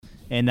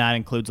and that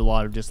includes a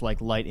lot of just like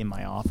light in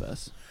my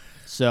office.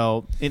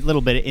 So a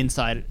little bit of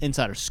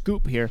insider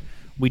scoop here.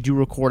 We do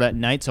record at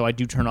night, so I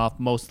do turn off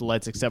most of the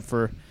lights except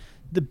for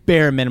the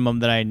bare minimum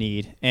that I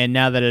need. And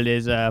now that it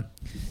is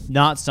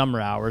not summer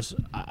hours,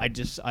 I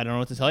don't know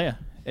what to tell you.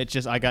 It's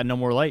just I got no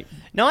more light.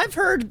 Now, I've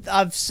heard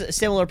of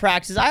similar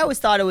practices. I always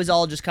thought it was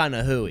all just kind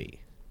of hooey.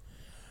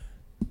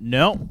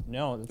 No.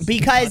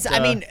 Because not, I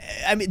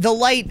mean, the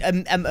light,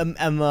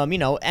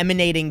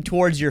 emanating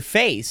towards your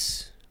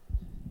face.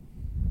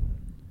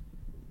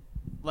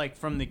 Like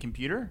from the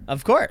computer?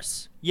 Of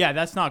course. Yeah,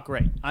 that's not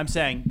great. I'm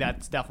saying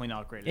that's definitely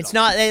not great. It's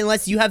not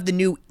unless you have the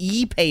new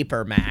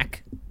e-paper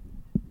Mac.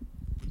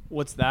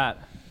 What's that?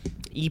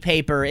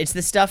 E-paper. It's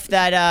the stuff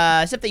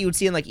that you would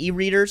see in like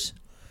e-readers.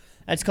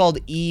 That's called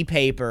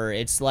e-paper.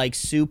 It's like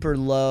super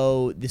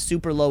low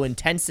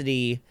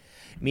intensity,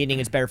 meaning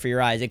it's better for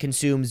your eyes. It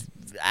consumes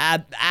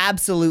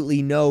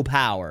absolutely no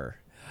power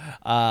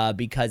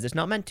because it's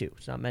not meant to.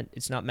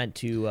 It's not meant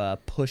to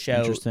push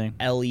out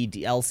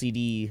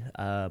LCD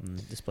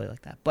display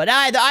like that. But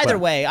either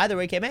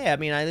way, Kim. Hey, I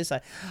mean, at least I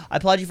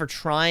applaud you for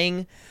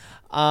trying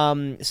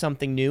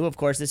something new. Of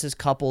course, this is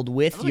coupled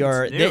with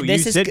your.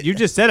 You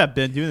just said I've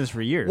been doing this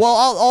for years. Well,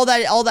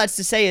 all that's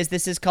to say is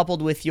this is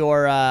coupled with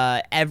your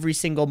every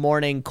single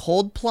morning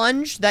cold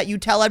plunge that you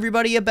tell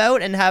everybody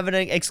about and have an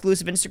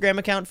exclusive Instagram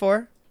account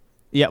for.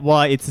 Yeah,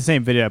 well, it's the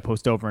same video I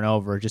post over and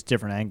over, just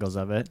different angles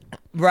of it.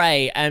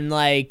 Right, and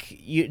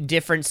like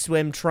different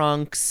swim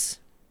trunks.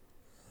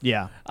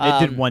 Yeah, I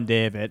did one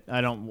day of it.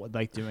 I don't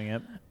like doing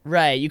it.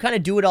 Right, you kind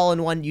of do it all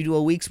in one. You do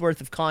a week's worth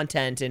of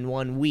content in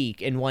 1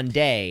 week, in one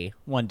day.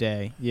 One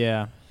day,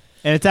 yeah,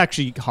 and it's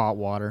actually hot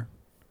water.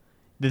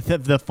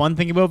 The fun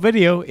thing about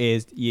video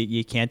is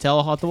you can't tell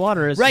how hot the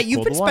water is. Right,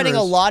 you've been spending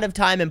a lot of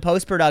time in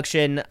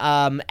post-production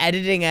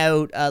editing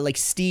out like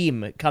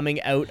steam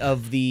coming out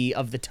of the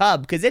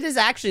tub because it is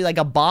actually like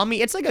a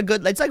balmy. It's like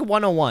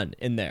 101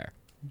 in there.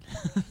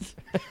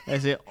 I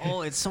say,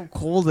 oh, it's so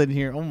cold in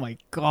here. Oh my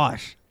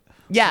gosh.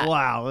 Yeah.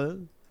 Wow.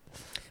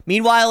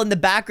 Meanwhile, in the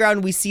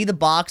background, we see the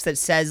box that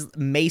says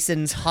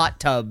Mason's Hot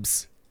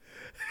Tubs.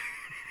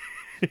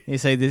 You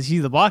say, "There's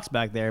the box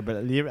back there," but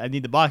I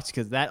need the box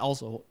because that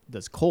also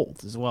does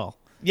cold as well.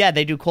 Yeah,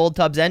 they do cold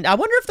tubs, and I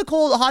wonder if the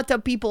hot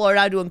tub people are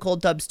now doing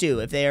cold tubs too.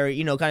 If they are,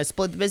 kind of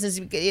split the business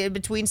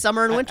between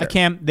summer and winter.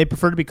 They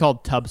prefer to be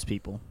called tubs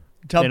people.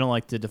 They don't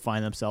like to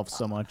define themselves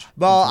so much.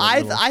 Well,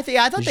 I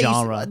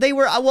thought they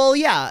were. Well,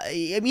 yeah.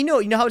 I mean,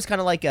 you know how it's kind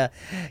of like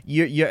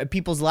your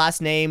people's last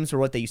names or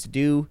what they used to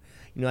do,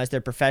 as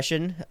their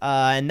profession,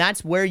 and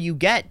that's where you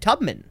get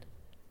Tubman.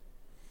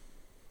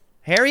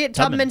 Harriet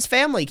Tubman's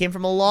family came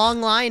from a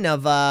long line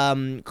of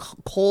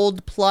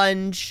cold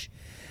plunge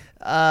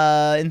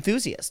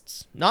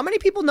enthusiasts. Not many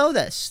people know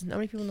this.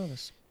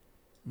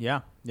 Yeah,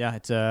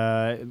 it's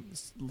a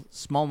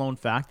small known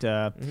fact.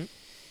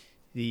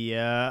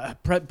 The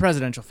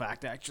presidential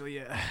fact,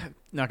 actually.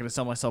 Not going to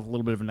sell myself a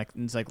little bit of an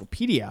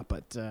encyclopedia,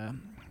 but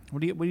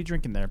what are you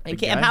drinking there? And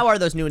Cam, how are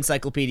those new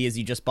encyclopedias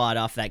you just bought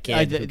off that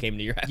kid who came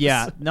to your house?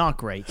 Yeah, not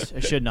great. I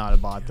should not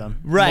have bought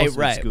them. Right. It's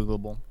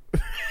Googleable.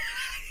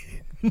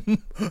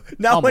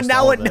 Now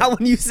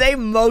when you say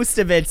most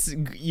of it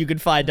you can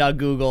find on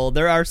Google,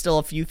 there are still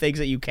a few things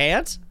that you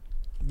can't.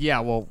 Yeah,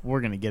 well,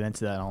 we're gonna get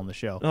into that on the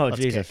show. Oh,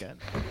 Jesus.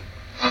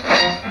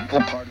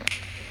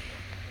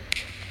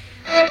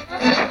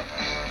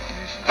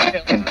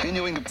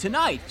 Continuing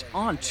tonight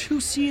on Two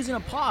C's in a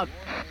Pod,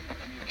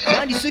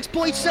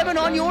 96.7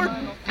 on your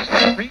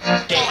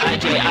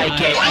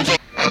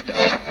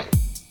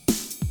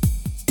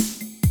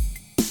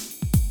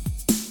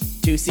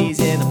Two C's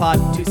in a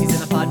pod, 2 C's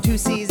in a pod, 2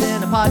 C's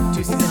in a pod, 2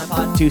 C's in a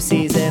pod, 2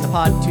 C's in a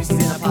pod, 2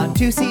 C's in a pod,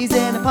 2 C's in a pod, 2 C's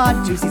in a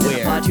pod, 2 C's in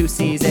a pod, 2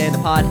 C's in a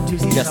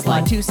pod, just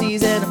like 2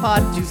 C's in a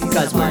pod,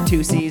 because we're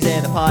 2 C's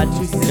in a pod,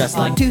 just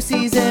like 2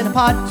 C's in a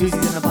pod, 2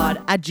 C's in a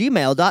pod at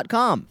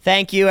gmail.com.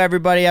 Thank you,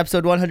 everybody.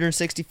 Episode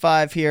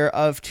 165 here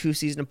of 2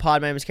 C's in a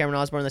Pod. My name is Cameron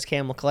Osborne. That's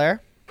Cam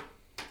LeClaire.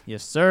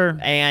 Yes, sir.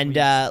 And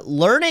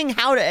learning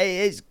how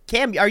to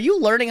Cam, are you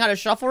learning how to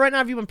shuffle right now?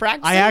 Have you been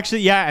practicing?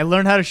 I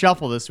learned how to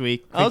shuffle this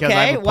week because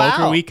I have a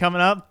poker week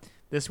coming up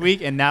this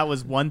week, and that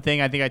was one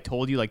thing I think I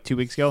told you like 2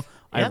 weeks ago.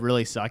 Yep. I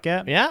really suck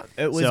at. Yeah,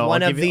 it was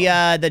one of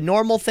the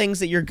normal things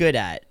that you're good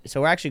at.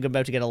 So we're actually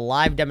about to get a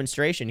live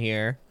demonstration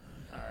here.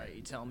 All right,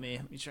 you tell me.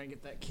 Let me try and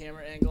get that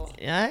camera angle.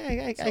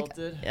 Yeah,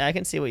 I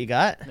can see what you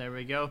got. There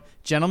we go,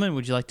 gentlemen.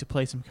 Would you like to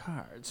play some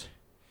cards?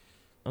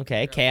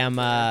 Okay, Cam,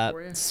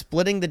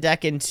 splitting the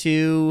deck in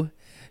two,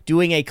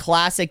 doing a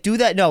classic. Do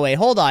that. No, wait,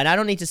 hold on. I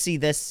don't need to see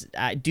this.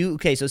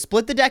 Okay, so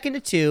split the deck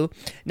into two.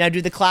 Now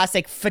do the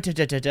classic.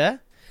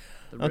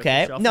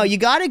 Okay. No, you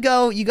gotta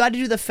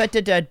do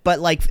the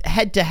but like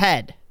head to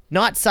head,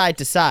 not side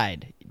to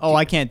side. Oh,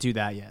 I can't do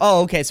that yet.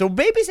 Oh, okay. So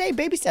baby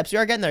steps. You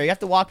are getting there. You have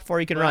to walk before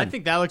you can run. I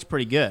think that looks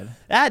pretty good.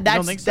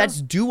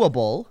 That's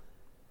doable.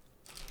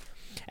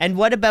 And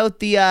what about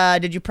the?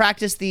 Did you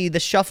practice the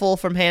shuffle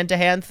from hand to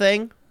hand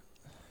thing?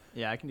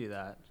 Yeah, I can do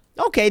that.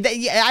 Okay,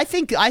 I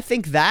think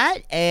that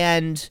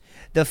and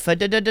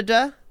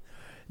the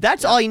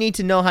that's all you need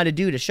to know how to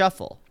do to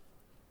shuffle.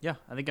 Yeah,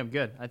 I think I'm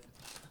good.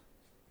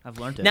 I've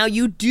learned it. Now,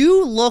 you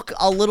do look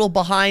a little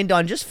behind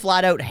on just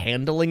flat out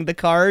handling the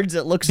cards.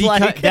 It looks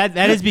like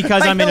that is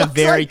because I'm in a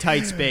very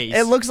tight space.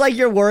 It looks like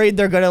you're worried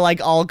they're gonna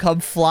like all come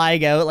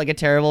flying out like a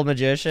terrible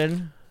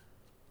magician.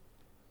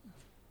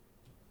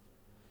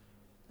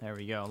 There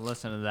we go.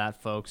 Listen to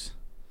that, folks.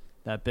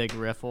 That big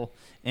riffle.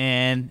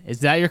 And is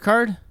that your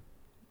card?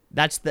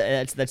 That's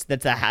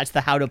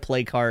the how to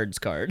play cards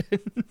card.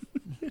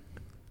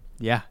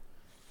 Yeah.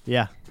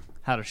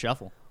 How to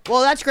shuffle.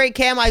 Well, that's great,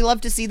 Cam. I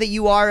love to see that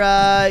you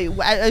are.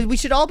 We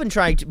should all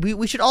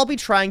we should all be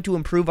trying to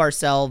improve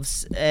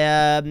ourselves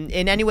in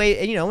any way,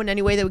 in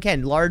any way that we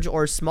can, large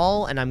or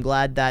small. And I'm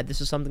glad that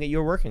this is something that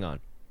you're working on.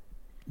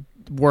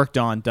 Worked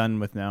on, done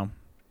with now.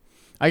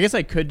 I guess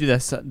I could do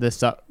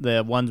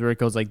the ones where it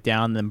goes like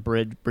down, then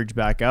bridge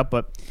back up.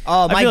 But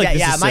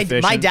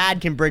my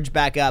dad can bridge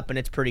back up, and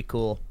it's pretty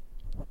cool.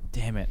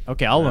 Damn it.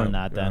 Okay, I'll learn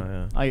that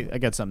then. Yeah. I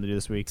got something to do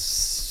this week.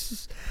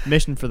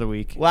 Mission for the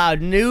week. Wow,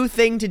 new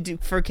thing to do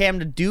for Cam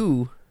to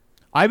do.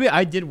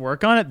 I did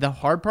work on it. The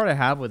hard part I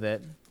have with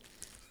it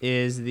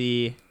is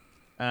because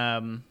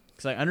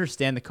I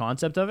understand the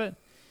concept of it.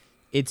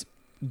 It's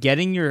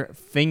getting your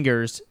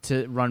fingers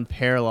to run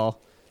parallel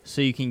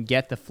so you can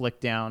get the flick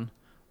down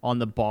on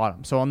the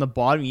bottom. So on the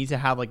bottom, you need to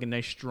have like a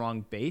nice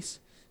strong base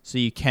so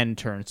you can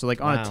turn. So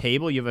like on a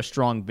table, you have a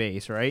strong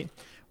base, right?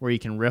 Where you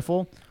can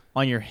riffle.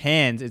 On your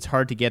hands, it's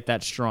hard to get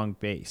that strong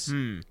base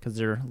because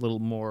they're a little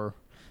more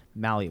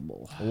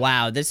malleable.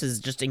 Wow, this is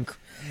just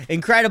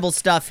incredible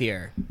stuff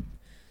here.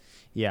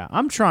 Yeah,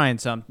 I'm trying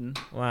something.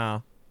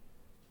 Wow.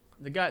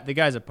 The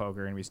guys at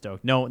poker are gonna be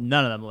stoked. No,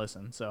 none of them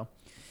listen. So,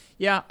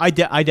 yeah, I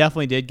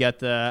definitely did get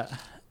the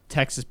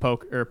Texas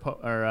poker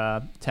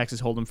or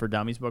Texas Hold'em for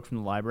Dummies book from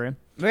the library.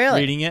 Really?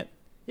 Reading it.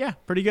 Yeah,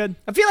 pretty good.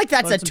 I feel like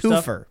that's Learned a some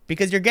twofer stuff.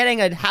 because you're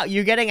getting a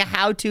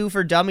how-to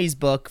for dummies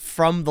book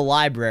from the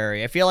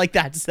library. I feel like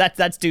that's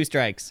two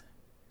strikes.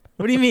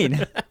 What do you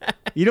mean?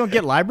 You don't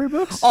get library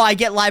books? Oh, I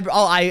get library.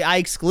 Oh, I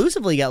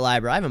exclusively get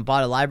library. I haven't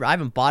bought a library. I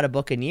haven't bought a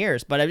book in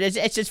years. But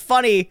it's just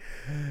funny,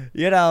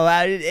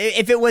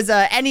 if it was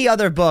any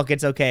other book,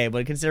 it's okay.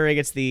 But considering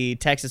it's the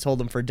Texas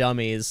Hold'em for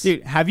Dummies,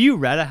 Dude, have you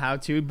read a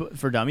how-to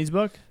for dummies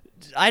book?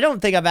 I don't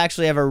think I've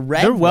actually ever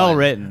read. They're one. well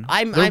written.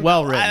 They're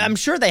well written. I'm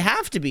sure they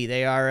have to be.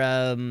 They are,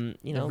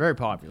 They're very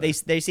popular.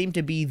 They seem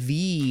to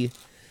be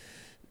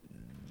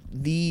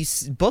the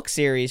book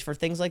series for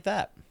things like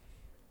that.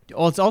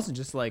 Well, it's also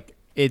just like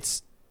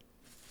it's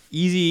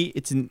easy.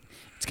 It's kind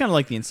of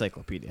like the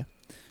encyclopedia,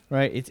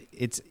 right?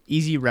 It's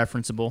easy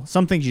referenceable.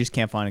 Some things you just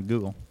can't find in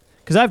Google.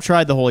 Because I've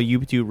tried the whole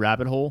YouTube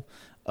rabbit hole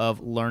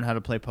of learn how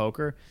to play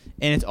poker,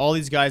 and it's all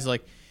these guys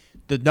like.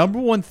 The number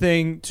one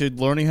thing to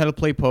learning how to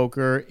play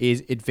poker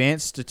is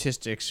advanced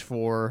statistics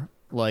for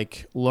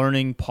like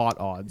learning pot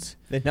odds.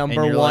 The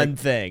number one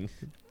thing.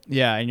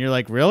 Yeah, and you're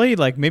like, really?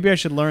 Like maybe I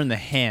should learn the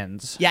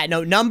hands. Yeah,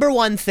 no, number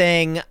one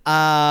thing,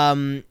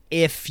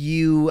 if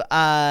you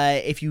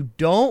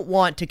don't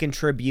want to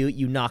contribute,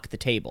 you knock the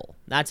table.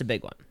 That's a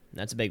big one.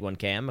 That's a big one,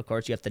 Cam. Of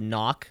course, you have to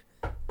knock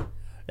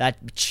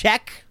that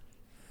check,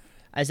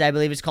 as I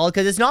believe it's called,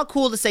 because it's not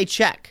cool to say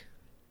check.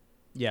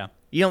 Yeah.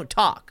 You don't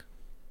talk.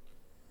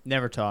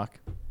 Never talk.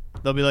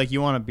 They'll be like,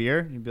 "You want a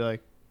beer?" You'd be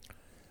like,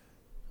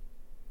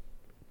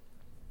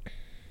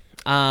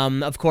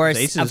 Of course,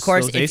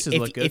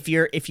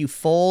 if you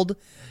fold,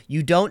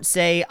 you don't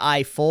say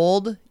I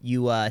fold.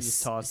 You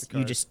just toss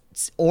the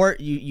card.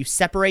 You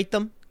separate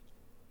them.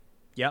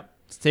 Yep.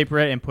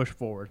 Separate and push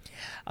forward.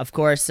 Of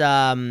course,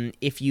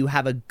 if you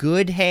have a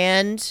good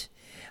hand,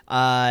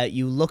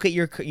 you look at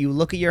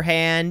your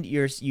hand.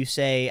 You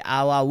say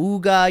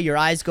awauga. Your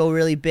eyes go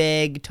really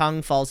big.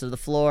 Tongue falls to the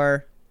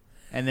floor.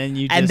 And then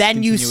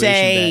you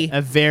say bet.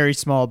 A very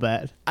small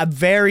bet. A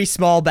very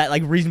small bet,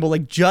 like reasonable,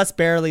 like just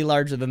barely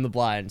larger than the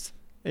blinds.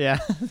 Yeah.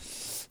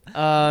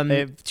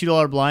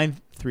 $2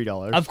 blind,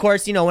 $3. Of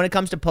course, when it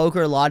comes to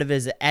poker, a lot of it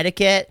is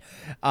etiquette.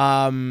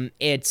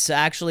 It's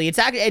actually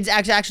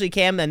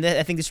Cam, and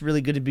I think this is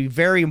really good to be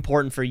very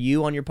important for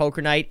you on your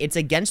poker night. It's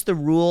against the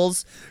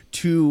rules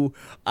to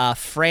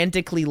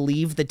frantically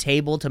leave the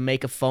table to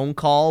make a phone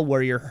call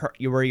where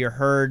you're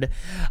heard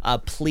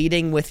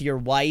pleading with your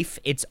wife.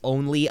 It's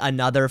only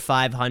another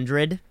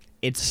 500.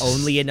 It's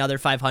only another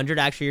 500.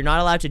 Actually, you're not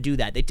allowed to do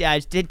that. They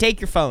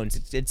take your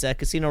phones. It's a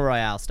Casino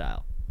Royale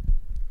style.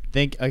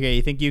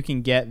 You think you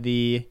can get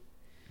the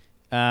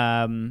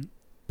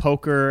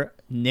poker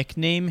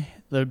nickname,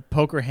 the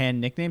poker hand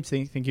nicknames?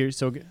 Think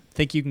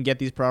you can get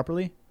these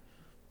properly?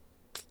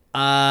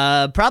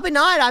 Probably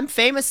not. I'm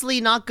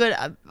famously not good.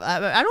 I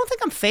don't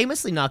think I'm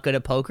famously not good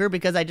at poker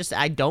because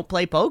I don't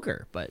play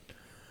poker. But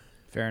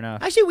fair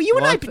enough. Actually, you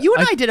and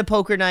I did a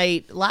poker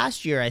night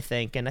last year, I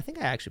think, and I think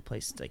I actually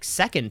placed like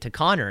second to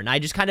Connor, and I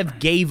just kind of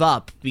gave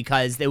up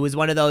because it was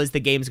one of those the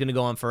game's gonna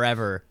go on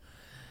forever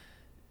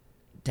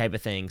type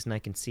of things, and I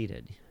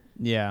conceded.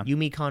 Yeah. You,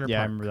 me, Connor. Yeah,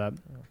 Park. I remember that.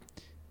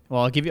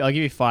 Well, I'll give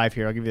you 5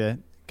 here. I'll give you a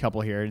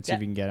couple here and see if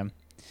you can get them.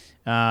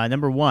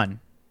 Number 1,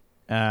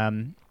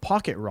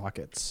 pocket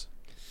rockets.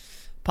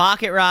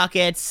 Pocket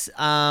rockets.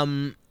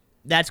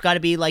 That's got to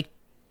be like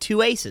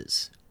two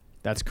aces.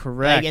 That's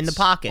correct. Like in the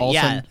pocket.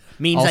 Also,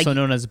 means also like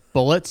known as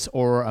bullets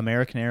or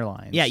American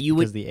Airlines. Yeah, you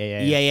would. The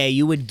AA. Yeah.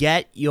 You would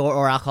get your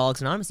or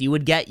Alcoholics Anonymous. You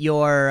would get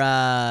your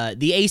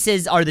the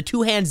aces are the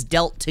two hands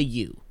dealt to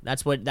you.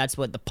 That's what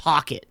the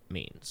pocket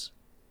means.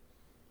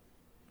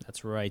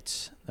 That's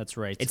right. That's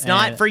right. It's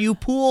not for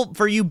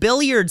you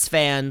billiards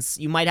fans.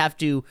 You might have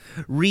to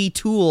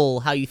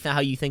retool how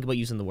you think about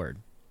using the word.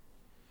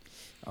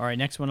 All right,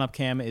 next one up,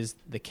 Cam, is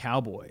the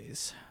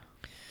Cowboys.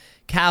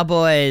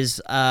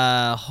 Cowboys,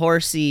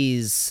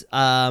 horsies.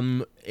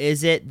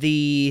 Is it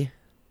the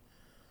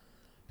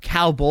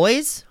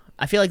Cowboys?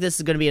 I feel like this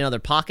is going to be another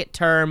pocket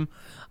term.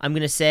 I'm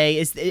going to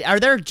say, are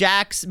there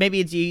jacks? Maybe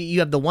it's you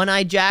have the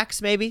one-eyed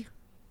jacks, maybe?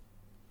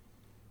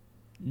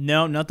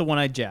 No, not the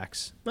one-eyed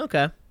jacks.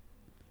 Okay.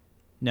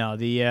 No,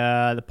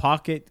 the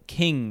pocket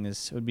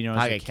kings would be known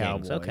as the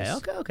Kings. Cowboys.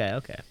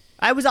 Okay.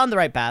 I was on the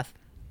right path.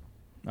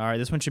 All right,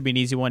 this one should be an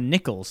easy one.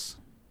 Nickels.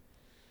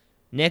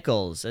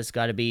 Nickels. It's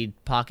got to be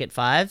pocket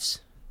fives.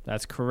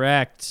 That's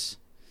correct.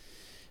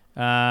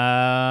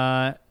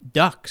 Ducks.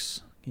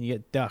 Can you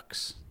get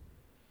ducks?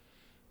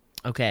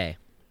 Okay.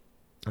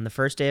 On the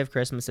first day of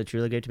Christmas, a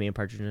truly gave to me a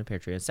partridge in a pear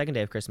tree. On the second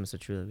day of Christmas, a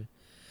truly.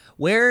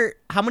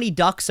 How many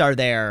ducks are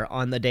there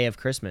on the day of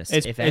Christmas?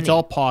 It's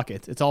all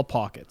pockets. It's all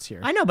pockets here.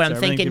 I know, but so I'm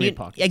thinking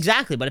pockets.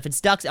 Exactly. But if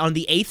it's ducks on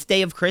the 8th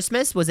day of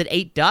Christmas, was it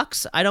 8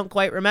 ducks? I don't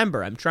quite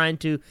remember. I'm trying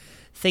to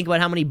think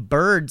about how many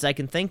birds I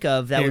can think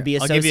of that would be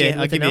associated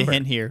with the number. I'll give you a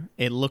hint here.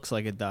 It looks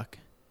like a duck.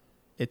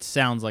 It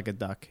sounds like a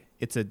duck.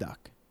 It's a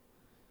duck.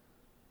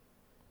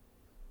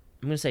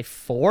 I'm gonna say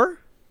 4.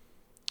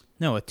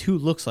 No, a 2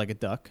 looks like a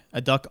duck.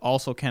 A duck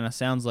also kind of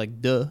sounds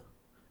like duh.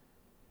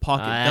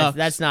 Pocket ducks.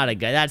 That's not a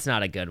good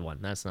one.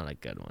 That's not a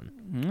good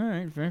one. All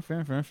right, fair.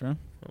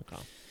 Okay.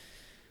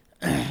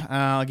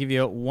 I'll give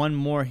you one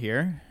more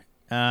here.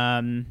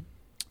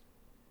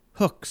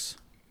 Hooks.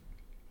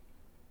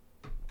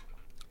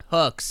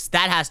 Hooks.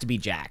 That has to be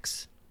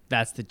jacks.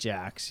 That's the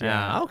jacks.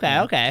 Yeah.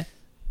 Okay.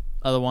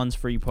 Other ones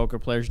for you poker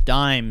players: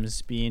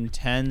 dimes being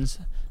 10s,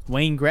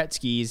 Wayne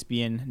Gretzky's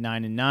being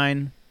 9 and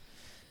 9,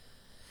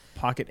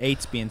 pocket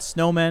 8s being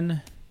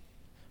snowmen,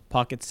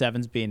 pocket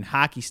 7s being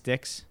hockey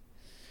sticks.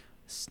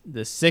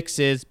 The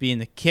 6s being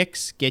the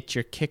kicks. Get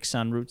your kicks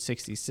on Route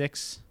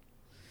 66.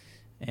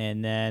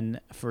 And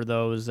then for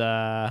those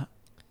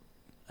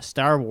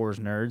Star Wars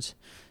nerds,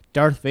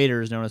 Darth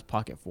Vader is known as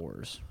pocket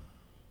 4s.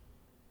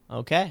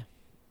 Okay,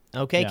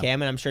 yeah.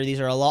 Cam, and I'm sure these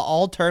are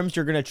all terms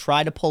you're going to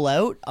try to pull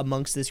out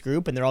amongst this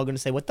group, and they're all going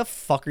to say, what the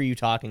fuck are you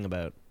talking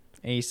about?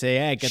 And you say,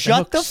 hey,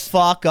 Shut the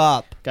fuck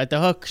up. Got the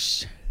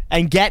hooks.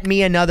 And get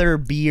me another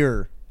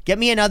beer. Get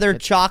me another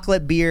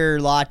chocolate beer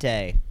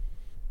latte.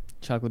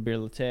 Chocolate beer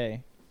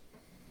latte.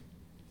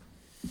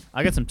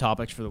 I got some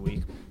topics for the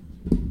week.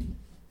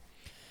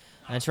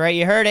 That's right,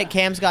 you heard it.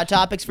 Cam's got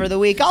topics for the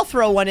week. I'll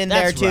throw one in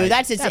there too.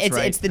 Right.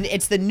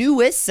 It's the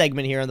newest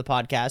segment here on the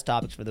podcast.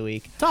 Topics for the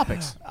week.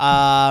 Topics.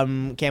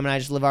 Cam and I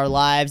just live our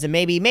lives, and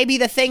maybe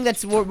the thing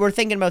that's we're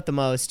thinking about the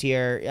most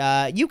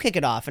here. You kick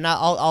it off, and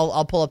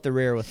I'll pull up the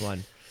rear with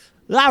one.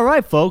 All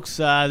right, folks.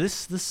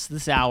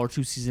 This hour,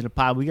 2 season of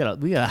pod, we got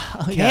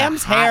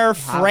Cam's hair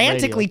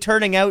frantically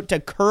turning out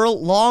to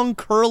long,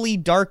 curly,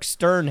 dark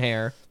stern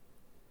hair.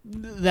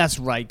 That's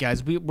right,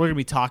 guys. We're going to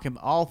be talking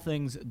all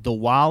things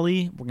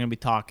Diwali. We're going to be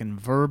talking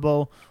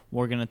VRBO.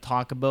 We're going to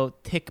talk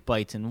about tick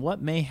bites and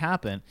what may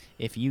happen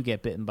if you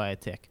get bitten by a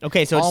tick.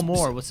 Okay, so all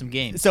more with some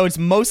games. So it's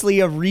mostly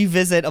a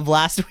revisit of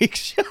last week's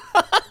show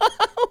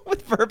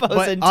with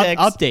VRBOs and ticks.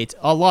 Updates.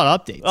 A lot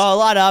of updates. Oh, a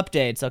lot of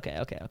updates.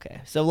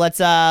 Okay. So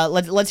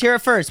let's hear it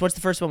first. What's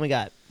the first one we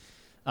got?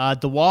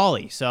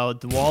 Diwali. So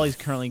Diwali is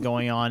currently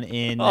going on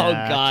in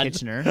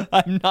Kitchener.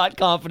 I'm not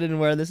confident in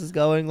where this is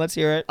going. Let's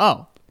hear it.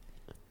 Oh.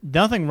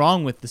 Nothing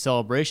wrong with the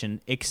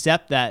celebration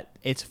except that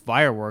it's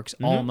fireworks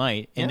all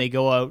night, and they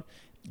go out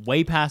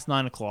way past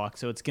 9 o'clock,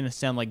 so it's going to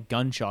sound like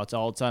gunshots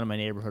all outside of my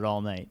neighborhood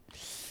all night.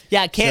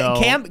 Yeah,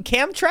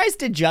 Cam tries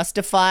to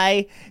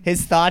justify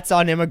his thoughts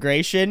on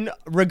immigration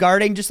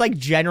regarding just like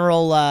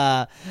general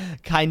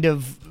kind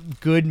of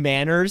good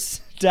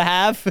manners to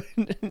have.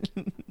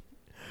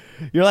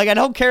 You're like, I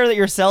don't care that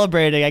you're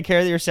celebrating. I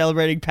care that you're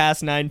celebrating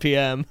past 9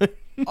 p.m.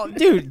 Oh,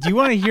 dude, do you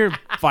want to hear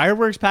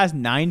fireworks past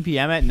 9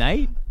 p.m. at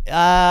night?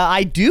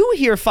 I do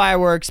hear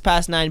fireworks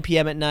past 9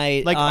 p.m. at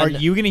night. Like, are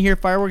you going to hear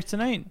fireworks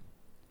tonight?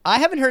 I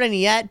haven't heard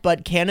any yet,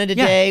 but Canada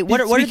Day. What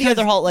are the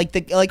other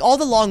like all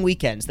the long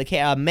weekends? May.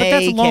 But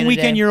that's a long Canada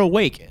weekend. Day. You're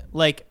awake.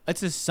 Like,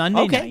 it's a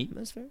Sunday night.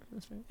 That's fair.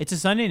 It's a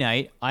Sunday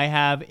night. I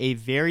have a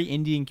very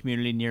Indian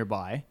community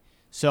nearby,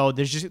 so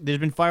there's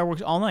been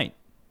fireworks all night.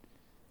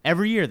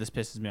 Every year, this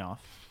pisses me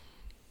off.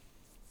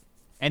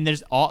 And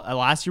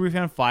last year we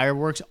found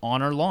fireworks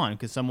on our lawn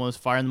because someone was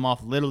firing them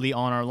off literally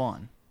on our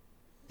lawn.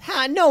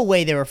 No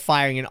way they were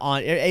firing it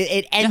on.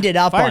 It ended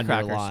up on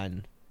your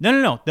lawn.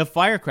 No. The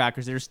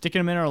firecrackers, they were sticking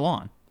them in our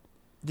lawn.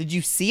 Did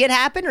you see it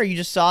happen, or you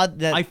just saw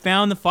that? I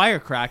found the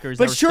firecrackers.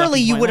 But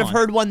surely you would have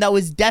heard one that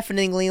was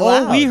deafeningly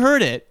loud. Oh,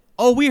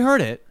 we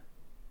heard it.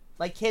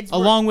 Like kids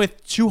along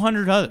with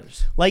 200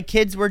 others. Like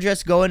kids were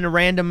just going to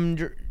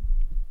random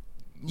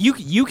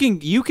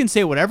You can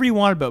say whatever you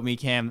want about me,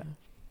 Cam.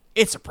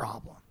 It's a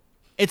problem.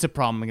 It's a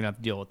problem I'm gonna have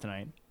to deal with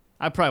tonight.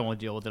 I probably won't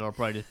deal with it. I'll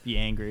probably just be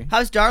angry.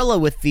 How's Darla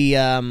with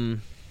the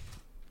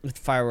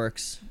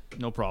fireworks?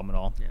 No problem at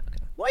all. Yeah. Okay.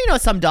 Well,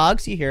 some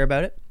dogs you hear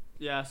about it.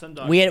 Yeah, some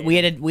dogs. We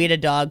had a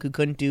dog who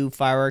couldn't do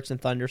fireworks and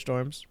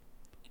thunderstorms.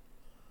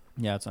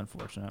 Yeah, it's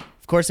unfortunate.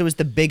 Of course, it was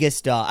the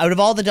biggest dog out of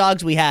all the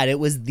dogs we had. It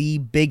was the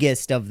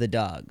biggest of the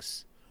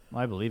dogs.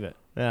 I believe it.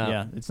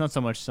 Yeah. It's not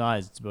so much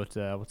size. It's about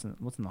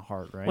what's in the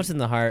heart, right? What's in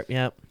the heart?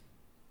 Yep.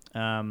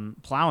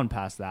 Plowing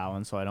past that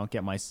one, so I don't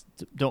get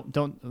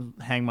don't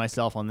hang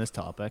myself on this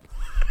topic.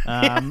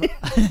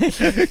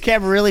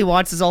 Cam really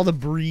wants us all to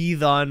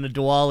breathe on the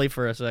Diwali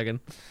for a second.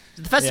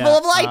 The Festival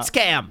of Lights,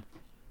 Cam.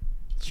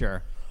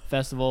 Sure.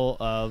 Festival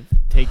of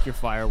take your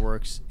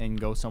fireworks and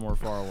go somewhere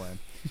far away.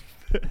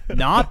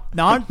 Not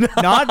where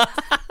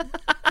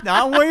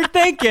you're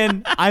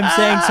thinking. I'm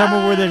saying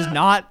somewhere where there's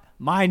not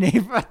my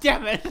neighbor.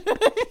 Damn it.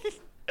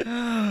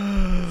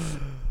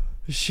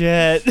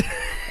 Shit.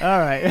 All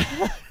right.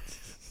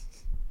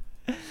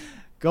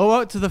 Go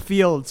out to the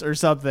fields or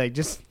something.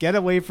 Just get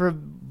away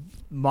from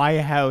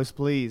my house,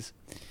 please.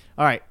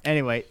 All right.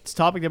 Anyway, it's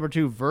topic number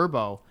 2,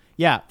 VRBO.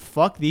 Yeah,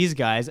 fuck these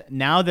guys.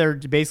 Now they're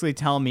basically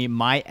telling me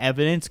my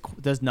evidence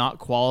does not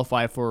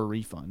qualify for a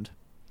refund.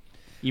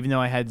 Even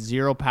though I had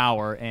zero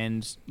power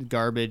and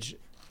garbage,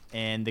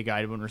 and the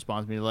guy wouldn't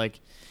respond to me like,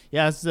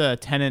 yeah, this is a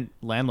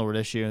tenant-landlord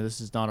issue. This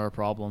is not our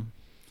problem.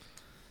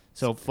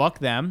 So fuck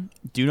them.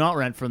 Do not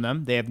rent from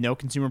them. They have no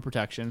consumer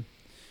protection.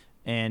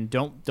 And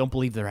don't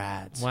believe their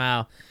ads.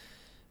 Wow.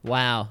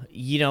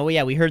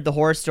 We heard the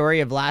horror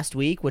story of last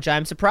week, which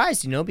I'm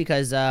surprised,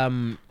 because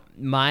a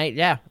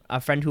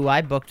friend who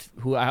I booked,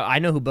 who I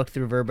know who booked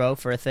through VRBO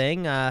for a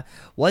thing,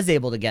 was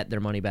able to get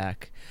their money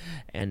back.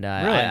 And really?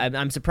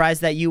 I'm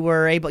surprised that you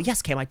were able.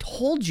 Yes, Cam, I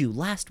told you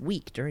last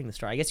week during the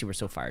story. I guess you were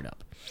so fired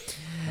up.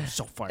 I'm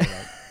so fired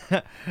up.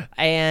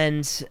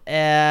 And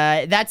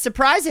that's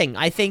surprising.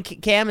 I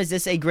think, Cam, is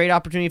this a great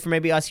opportunity for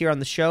maybe us here on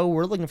the show?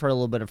 We're looking for a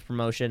little bit of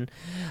promotion.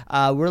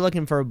 We're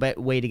looking for a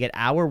way to get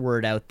our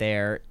word out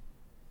there.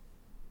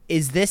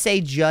 Is this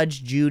a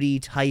Judge Judy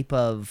type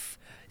of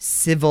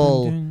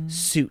civil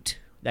suit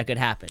that could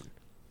happen?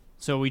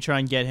 So we try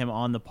and get him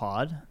on the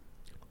pod?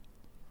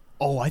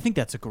 Oh, I think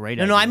that's a great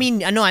idea. No,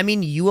 I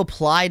mean you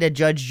apply to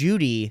Judge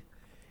Judy.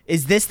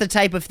 Is this the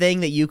type of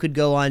thing that you could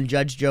go on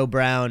Judge Joe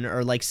Brown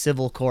or like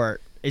civil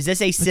court? Is this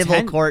a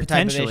civil court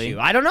type of issue?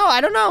 I don't know.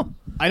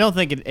 I don't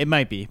think it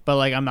might be, but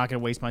like I'm not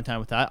going to waste my time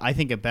with that. I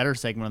think a better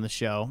segment on the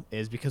show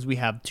is because we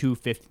have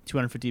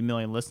 250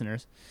 million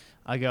listeners.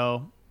 I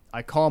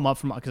call him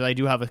up because I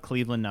do have a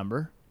Cleveland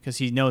number because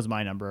he knows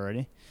my number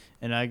already.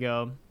 And I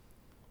go,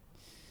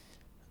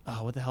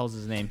 oh, what the hell is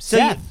his name? So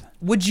Seth.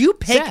 Would you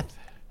pick? Seth.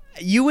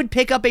 You would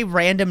pick up a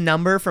random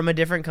number from a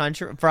different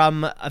country,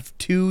 from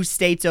 2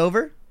 states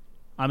over?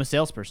 I'm a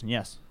salesperson,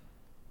 yes.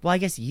 Well, I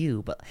guess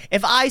but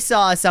if I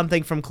saw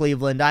something from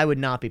Cleveland, I would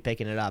not be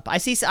picking it up. I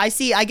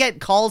get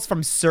calls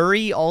from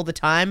Surrey all the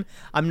time.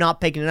 I'm not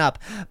picking it up.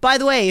 By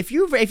the way, if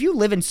you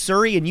live in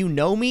Surrey and you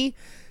know me,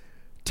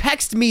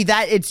 text me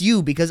that it's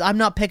you because I'm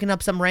not picking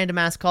up some random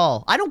ass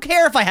call. I don't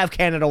care if I have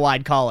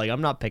Canada-wide calling.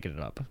 I'm not picking it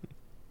up.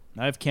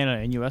 I have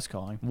Canada and U.S.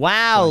 calling.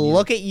 Wow,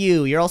 look at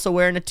you. You're also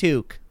wearing a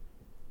toque.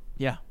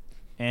 Yeah,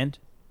 and?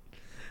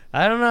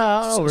 I don't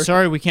know.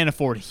 Sorry, we can't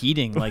afford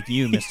heating like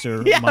you,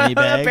 Mr. Yeah,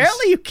 Moneybags.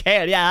 Apparently you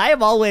can. Yeah, I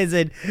am always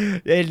in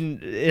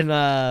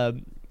a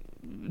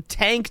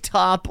tank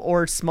top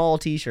or small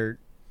t-shirt.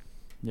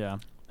 Yeah.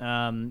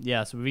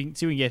 So we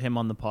can get him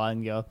on the pod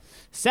and go,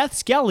 Seth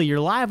Skelly, you're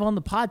live on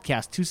the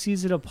podcast, 2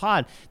 Seasons of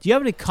Pod. Do you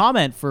have any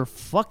comment for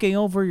fucking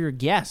over your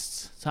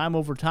guests time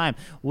over time?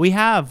 We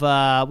have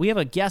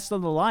a guest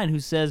on the line who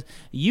says,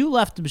 you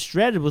left him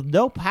shredded with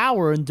no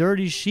power and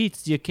dirty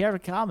sheets. Do you care to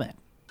comment?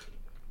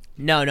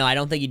 No, I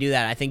don't think you do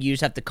that. I think you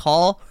just have to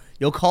call.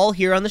 You'll call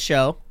here on the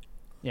show.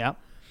 Yeah.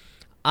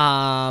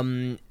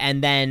 And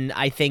then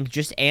I think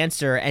just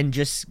answer and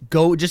just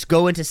go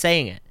into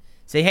saying it.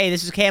 Say, hey,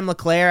 this is Cam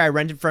LeClaire. I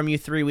rented from you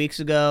 3 weeks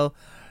ago.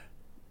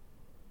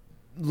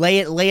 Lay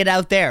it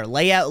out there.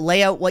 Lay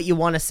out what you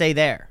want to say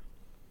there.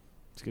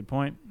 That's a good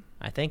point.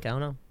 I don't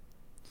know.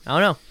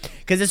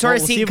 Because it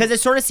sort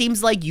of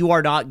seems like you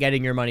are not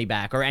getting your money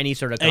back or any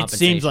sort of compensation.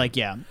 It seems like,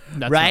 yeah.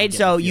 That's right?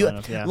 So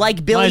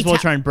like Billy, might as well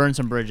try and burn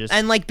some bridges.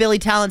 And like Billy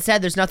Talent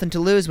said, there's nothing to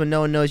lose when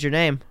no one knows your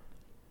name.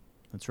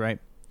 That's right.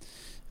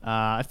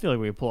 I feel like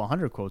we could pull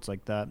 100 quotes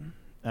like that.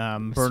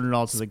 Burn it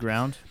all to the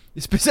ground.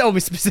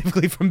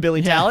 Specifically from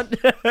Billy Talent.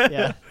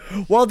 Yeah.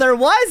 Well, there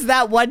was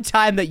that one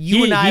time that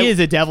he is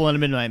a devil in a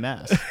midnight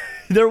mass.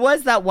 There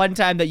was that one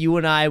time that you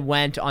and I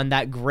went on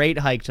that great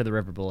hike to the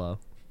river below.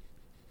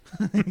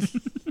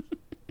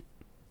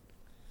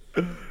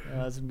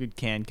 Some good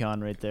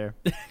CanCon right there.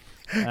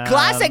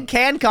 Classic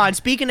CanCon.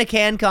 Speaking of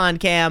CanCon,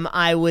 Cam,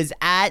 I was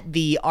at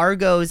the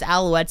Argos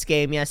Alouettes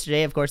game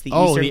yesterday. Of course, the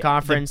Eastern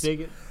Conference.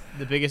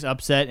 The biggest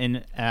upset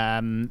in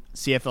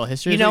CFL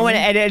history. You know,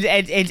 and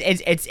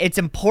it's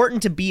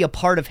important to be a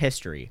part of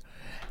history.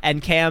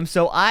 And Cam,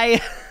 so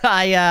I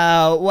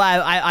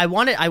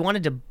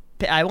wanted to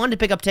I wanted to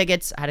pick up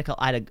tickets. I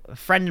had a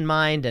friend in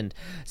mind and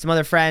some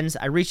other friends.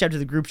 I reached out to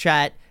the group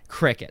chat.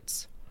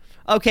 Crickets.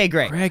 Okay,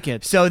 great.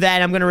 Crickets. So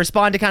then I'm going to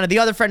respond to kind of the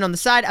other friend on the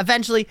side.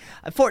 Eventually,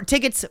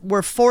 tickets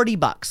were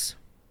 $40.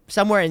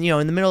 Somewhere in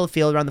the middle of the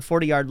field around the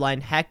 40-yard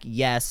line. Heck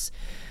yes.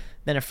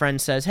 Then a friend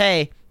says,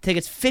 "Hey,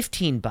 tickets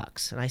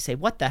 $15." And I say,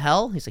 "What the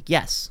hell?" He's like,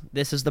 "Yes,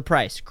 this is the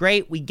price."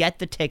 Great, we get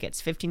the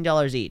tickets,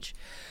 $15 each.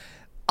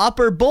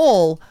 Upper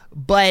bowl,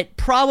 but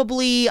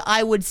probably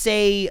I would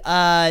say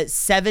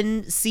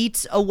 7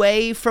 seats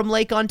away from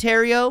Lake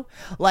Ontario.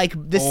 Like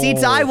the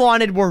seats I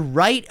wanted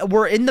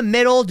were in the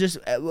middle. Just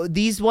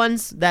these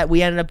ones that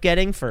we ended up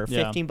getting for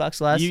 $15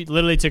 less. You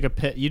literally took a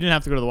piss. You didn't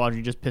have to go to the water.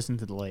 You just pissed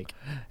into the lake.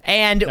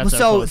 And That's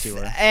how close you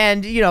were.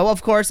 and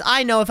of course,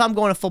 I know if I'm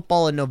going to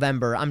football in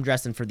November, I'm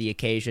dressing for the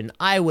occasion.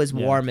 I was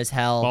warm as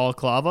hell.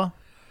 Balaclava?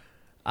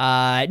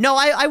 No,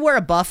 I wear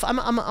a buff. I'm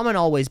an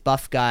always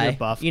buff guy. You're a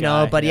buff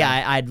guy, But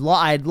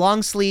I had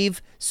long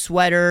sleeve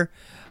sweater,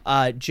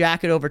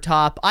 jacket over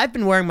top. I've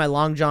been wearing my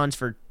long johns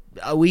for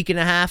a week and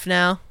a half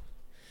now.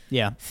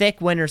 Yeah.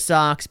 Thick winter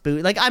socks,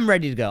 boot. Like I'm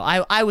ready to go.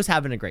 I was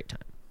having a great time.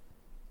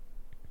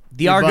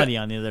 Your buddy,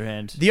 on the other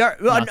hand,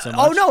 not so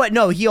much. Oh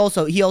no, he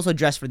also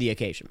dressed for the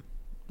occasion.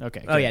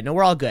 Okay. Oh yeah, no,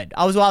 we're all good.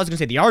 I was gonna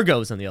say the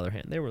Argos on the other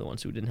hand. They were the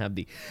ones who didn't have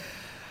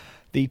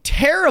the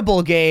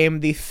terrible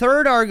game, the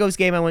third Argos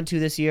game I went to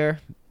this year.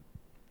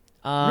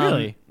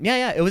 Really?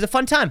 Yeah. It was a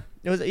fun time.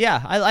 It was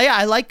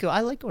I like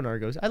going to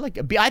Argos.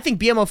 I think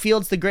BMO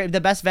Field's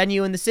the best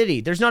venue in the city.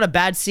 There's not a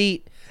bad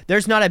seat.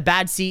 There's not a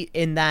bad seat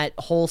in that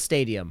whole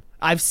stadium.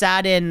 I've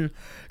sat in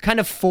kind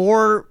of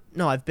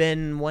I've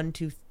been 1,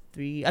 2,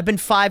 3. I've been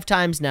 5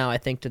 times now, I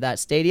think, to that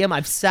stadium.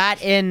 I've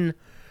sat in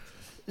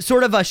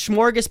sort of a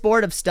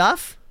smorgasbord of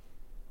stuff.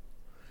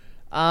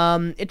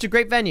 It's a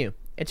great venue.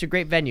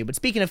 But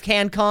speaking of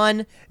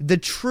CanCon, the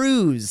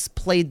Trews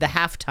played the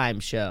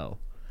halftime show.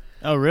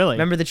 Oh, really?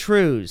 Remember the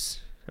Trews?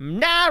 I'm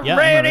not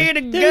ready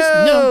to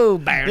go.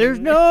 go. There's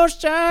no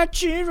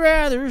sight you'd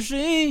rather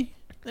see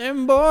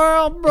than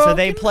So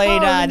they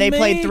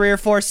played 3 or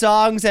 4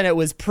 songs, and it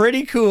was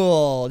pretty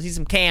cool. See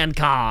some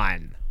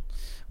CanCon.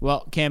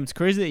 Well, Cam, it's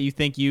crazy that you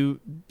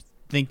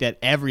think that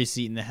every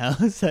seat in the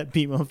house at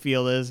BMO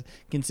Field is,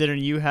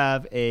 considering you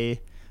have been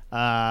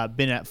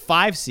at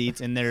 5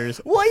 seats and there's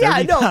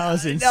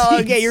 30,000 seats. No,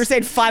 okay, you're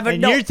saying 5.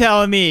 And you're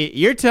telling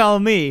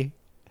me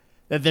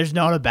that there's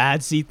not a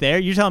bad seat there.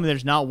 You're telling me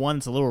there's not one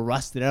that's a little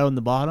rusted out in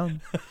the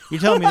bottom. You're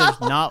telling me there's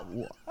not.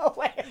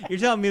 You're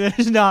telling me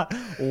there's not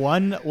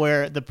one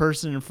where the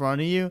person in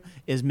front of you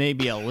is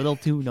maybe a little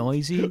too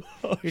noisy.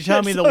 You're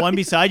telling me the one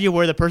beside you,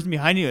 where the person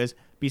behind you is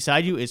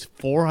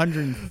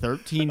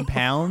 413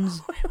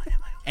 pounds.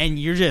 And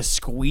you're just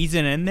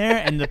squeezing in there,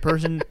 and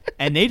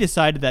they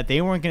decided that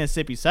they weren't going to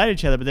sit beside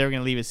each other, but they were going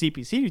to leave a seat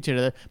beside each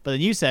other. But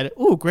then you said,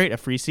 "Ooh, great, a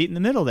free seat in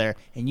the middle there,"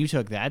 and you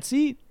took that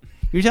seat.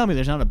 You're telling me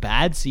there's not a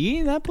bad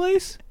seat in that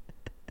place?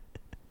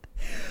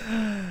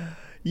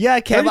 Yeah,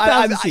 Kev.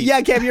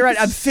 Kev, you're right.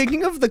 I'm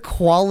thinking of the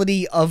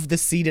quality of the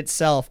seat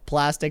itself,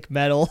 plastic,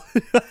 metal.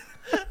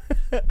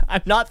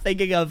 I'm not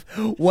thinking of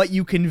what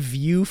you can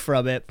view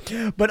from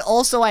it. But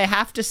also I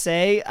have to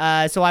say,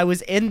 so I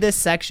was in this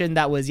section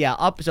that was,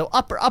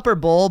 upper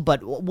bowl,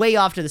 but way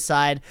off to the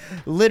side,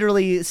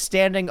 literally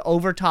standing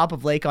over top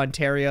of Lake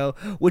Ontario,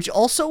 which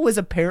also was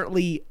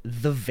apparently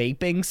the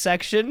vaping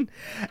section.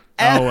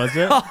 Oh, was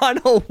it?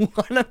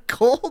 On a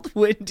cold,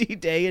 windy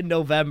day in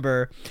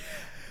November,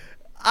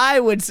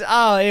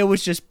 it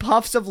was just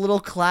puffs of little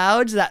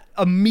clouds that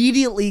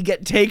immediately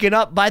get taken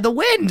up by the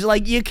wind.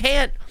 Like, you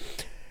can't...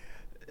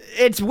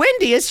 It's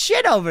windy as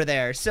shit over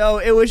there. So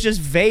it was just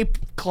vape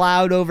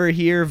cloud over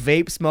here,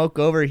 vape smoke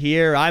over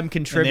here. I'm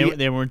contributing.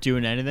 They weren't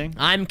doing anything?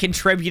 I'm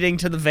contributing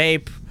to the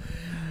vape.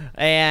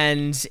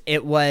 And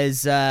it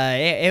was...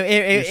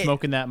 You're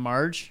smoking that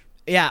Marge?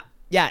 Yeah.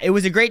 Yeah, it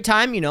was a great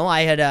time.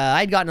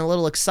 I'd gotten a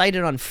little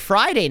excited on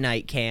Friday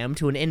night, Cam,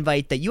 to an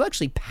invite that you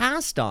actually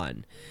passed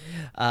on.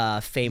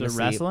 Famously, was it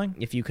wrestling?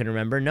 If you can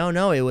remember.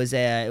 No, it was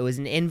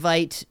an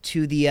invite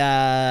to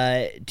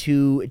the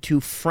to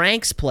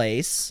Frank's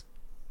place.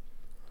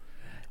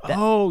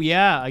 Apparently,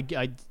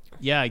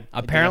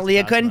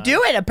 I couldn't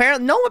do it.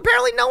 Apparently,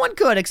 no one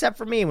could except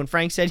for me. When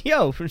Frank said,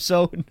 "Yo,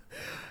 so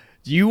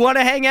do you want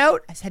to hang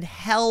out?" I said,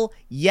 "Hell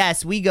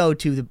yes." We go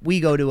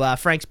to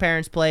Frank's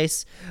parents'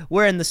 place.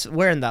 We're in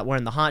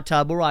the hot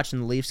tub. We're watching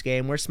the Leafs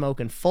game. We're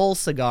smoking full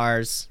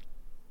cigars.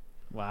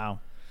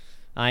 Wow.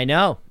 I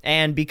know.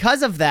 And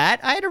because of that,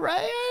 I had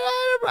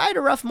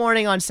a rough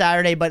morning on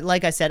Saturday, but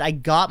like I said, I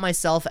got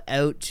myself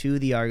out to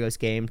the Argos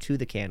game, to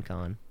the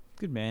CanCon.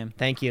 Good man.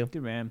 Thank you.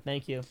 Good man.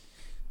 Thank you.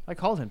 I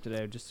called him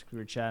today. We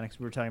were chatting. Cause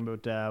we were talking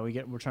about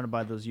we're trying to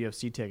buy those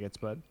UFC tickets,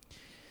 but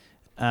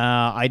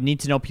I need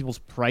to know people's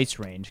price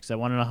range because I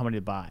want to know how many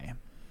to buy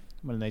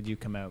when they do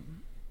come out.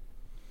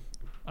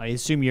 I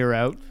assume you're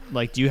out.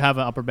 Like, do you have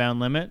an upper bound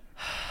limit?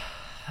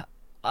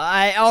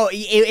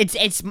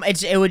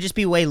 It would just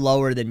be way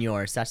lower than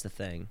yours. That's the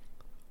thing.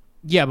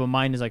 Yeah, but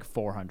mine is like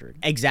 400.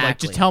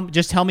 Exactly. Like,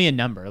 just tell me a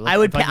number. Like, I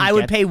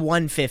would pay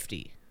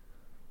 $150.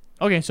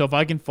 Okay, so if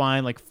I can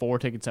find like 4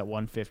 tickets at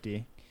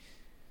 150,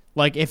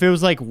 like if it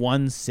was like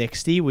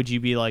 160, would you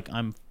be like,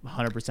 I'm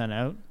 100%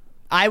 out?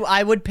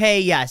 I would pay,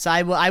 yes.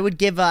 I would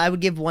give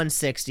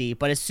 160,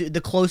 but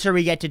the closer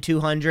we get to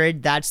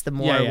 200, that's the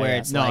more where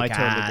it's no, like, I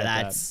totally get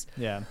that's that.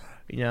 Yeah.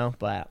 you know,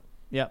 but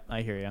Yeah,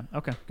 I hear you.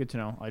 Okay, good to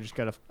know. I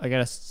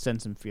gotta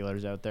send some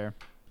feelers out there.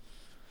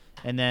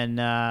 And then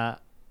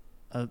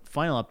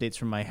final updates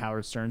from my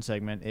Howard Stern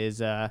segment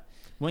is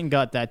went and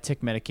got that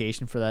tick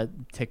medication for that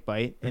tick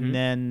bite, and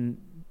then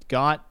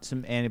got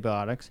some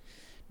antibiotics.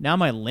 Now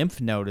my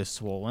lymph node is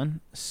swollen,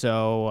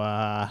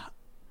 so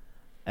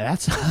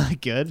that's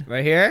good.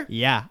 right here.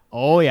 Yeah.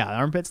 Oh yeah, the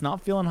armpit's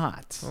not feeling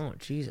hot. Oh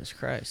Jesus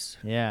Christ.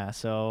 Yeah.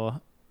 So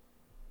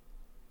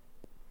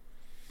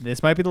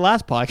this might be the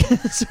last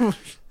podcast.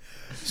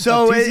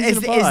 So Two C's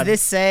in a is pod.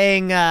 this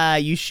saying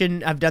you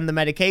shouldn't have done the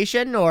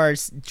medication or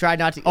try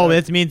not to? Oh,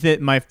 that means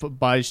that my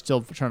body's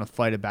still trying to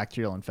fight a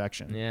bacterial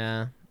infection.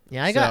 yeah.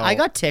 Yeah, I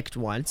got ticked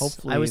once.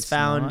 Hopefully I was it's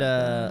found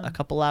not, a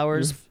couple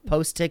hours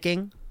post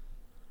ticking.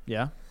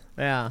 Yeah.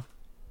 Yeah.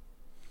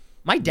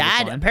 My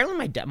dad, fine?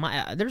 apparently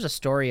there's a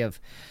story of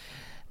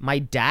my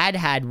dad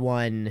had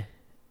one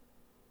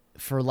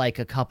for like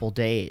a couple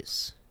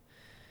days.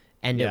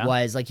 And Yeah. it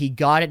was like he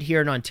got it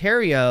here in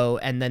Ontario,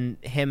 and then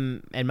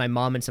him and my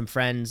mom and some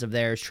friends of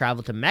theirs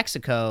traveled to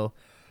Mexico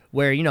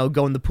where, you know,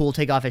 go in the pool,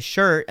 take off his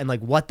shirt, and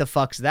like, what the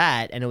fuck's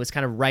that? And it was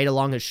kind of right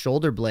along his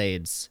shoulder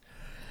blades.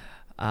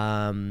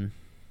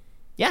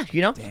 Yeah,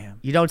 you know, Damn.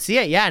 you don't see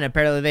it. Yeah, and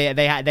apparently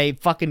they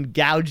fucking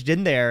gouged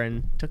in there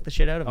and took the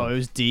shit out of him. Oh, it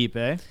was deep,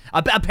 eh?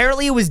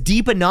 Apparently, it was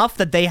deep enough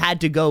that they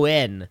had to go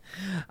in.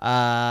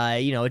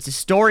 You know, it's a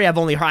story I've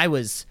only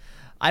heard.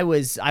 I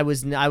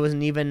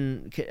wasn't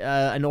even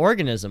an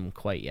organism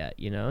quite yet.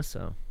 You know,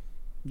 so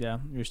Yeah,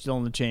 you're still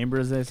in the chamber,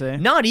 as they say.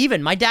 not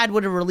even. My dad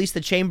would have released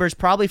the chambers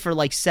probably for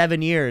like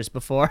 7 years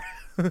before.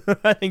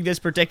 I think this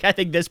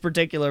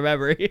particular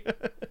memory.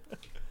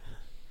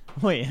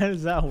 Wait, how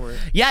does that work?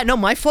 Yeah, no,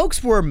 my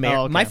folks were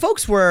okay. my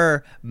folks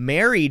were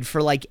married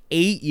for like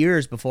 8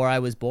 years before I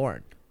was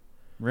born.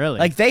 Really?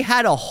 Like they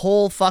had a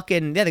whole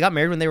fucking they got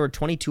married when they were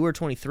 22 or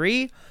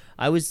 23.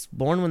 I was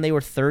born when they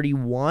were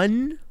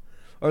 31,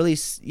 or at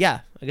least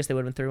I guess they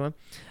would have been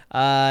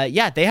 31.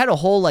 Yeah, they had a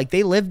whole like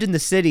they lived in the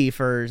city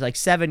for like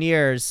 7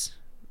 years,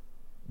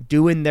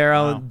 doing their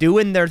own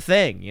doing their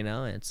thing. You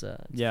know, it's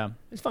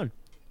fun.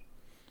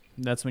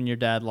 That's when your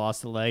dad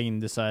lost a leg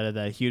and decided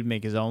that he would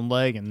make his own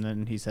leg, and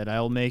then he said, "I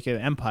will make an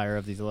empire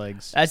of these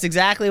legs." That's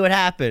exactly what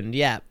happened.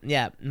 Yeah.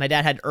 My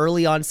dad had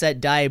early onset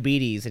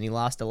diabetes and he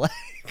lost a leg.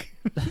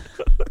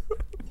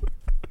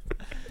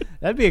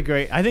 That'd be a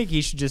great. I think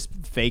he should just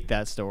fake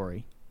that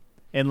story,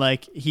 and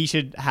like he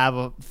should have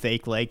a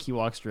fake leg he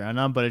walks around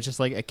on, but it's just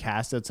like a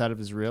cast outside of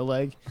his real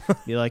leg.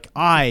 Be like,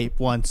 I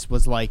once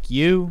was like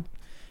you,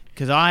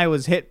 because I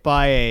was hit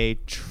by a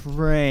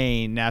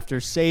train after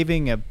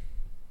saving a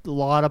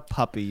lot of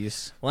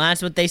puppies. Well,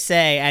 that's what they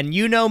say, and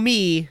you know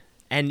me,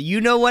 and you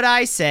know what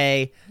I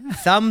say.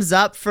 Thumbs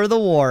up for the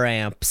war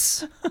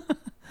amps.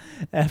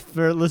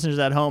 For listeners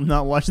at home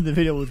not watching the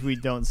video, which we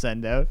don't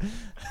send out.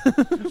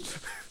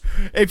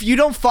 If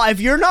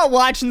you're not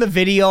watching the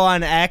video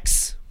on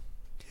X,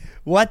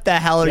 what the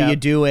hell are you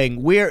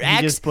doing? You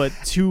just put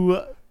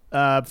 2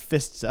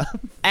 fists up.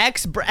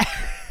 X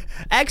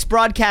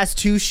broadcast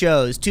 2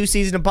 shows,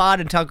 2ceesinapod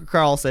and Tucker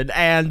Carlson,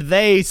 and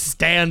they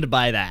stand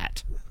by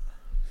that.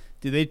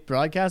 Do they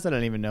broadcast? I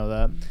don't even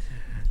know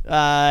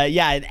that.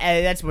 Yeah,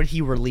 that's when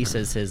he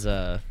releases his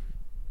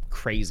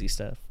crazy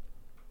stuff.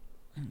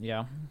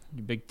 Yeah,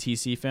 you big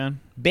TC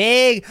fan?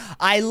 Big.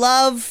 I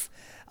love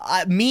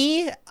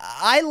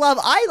I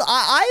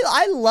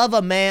love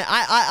a man.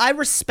 I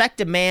respect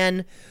a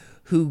man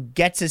who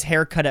gets his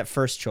hair cut at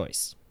first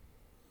choice.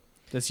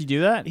 Does he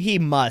do that? He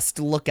must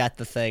look at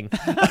the thing.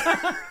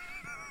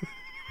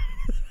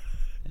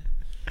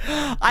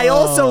 I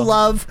also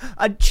love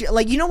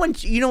like you know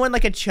when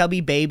like a chubby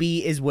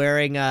baby is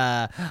wearing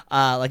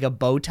like a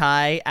bow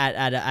tie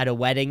at a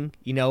wedding,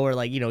 you know, or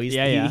like, you know,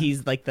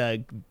 he's like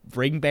the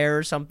ring bearer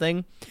or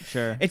something.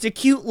 Sure. It's a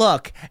cute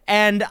look,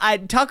 and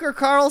Tucker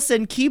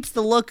Carlson keeps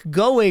the look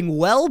going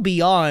well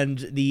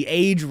beyond the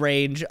age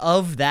range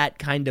of that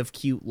kind of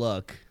cute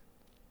look.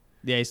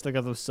 Yeah, he's still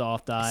got those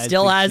soft eyes.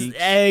 Still big has cheeks.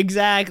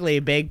 Exactly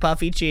big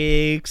puffy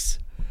cheeks.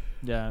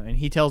 Yeah, and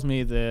he tells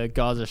me the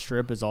Gaza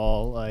Strip is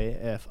all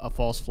a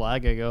false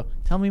flag. I go,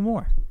 tell me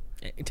more.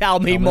 Tell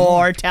me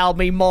more. Tell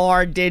me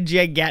more. Did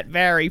you get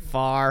very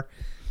far?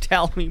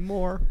 Tell me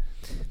more.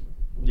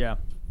 Yeah.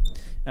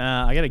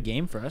 I got a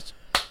game for us.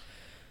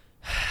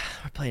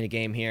 We're playing a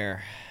game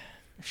here.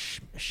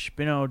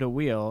 Spinno the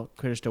wheel,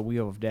 Curtis the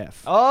wheel of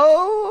death.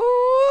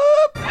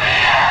 Oh!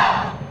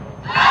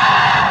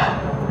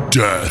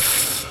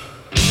 Death.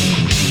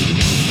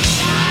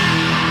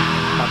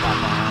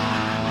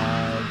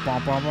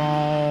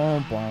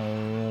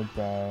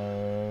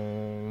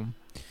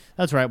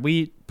 That's right.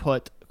 We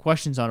put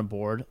questions on a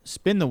board,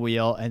 spin the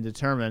wheel, and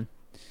determine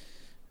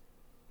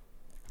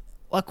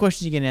what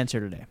questions you can answer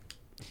today.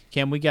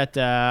 Cam, we got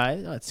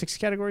 6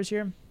 categories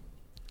here.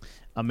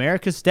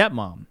 America's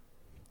stepmom,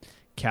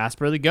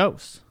 Casper the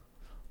Ghost.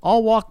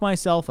 I'll walk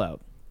myself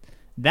out.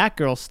 That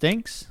girl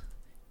stinks.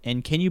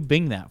 And can you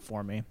Bing that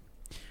for me?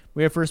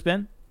 We have for a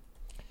spin?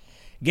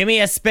 Give me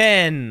a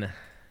spin.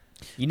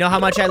 You know how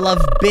much I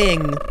love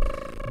Bing.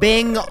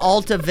 Bing,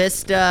 Alta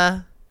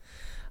Vista.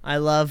 I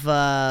love,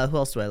 who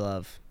else do I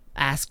love?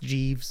 Ask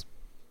Jeeves.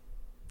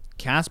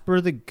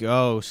 Casper the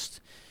Ghost.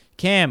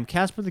 Cam,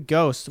 Casper the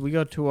Ghost. We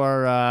go to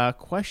our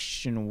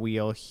question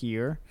wheel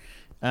here.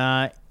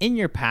 In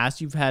your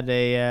past, you've had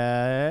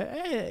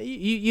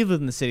you've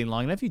lived in the city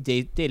long enough. You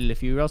dated a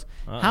few girls.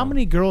 Uh-oh. How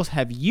many girls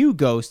have you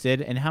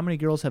ghosted, and how many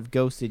girls have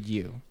ghosted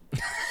you?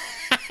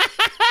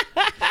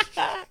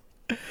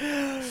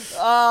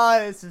 Oh,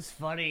 this is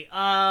funny.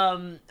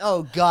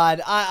 Oh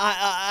God,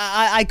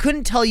 I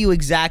couldn't tell you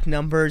exact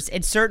numbers.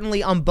 It's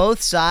certainly on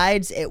both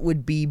sides. It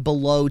would be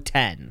below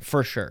 10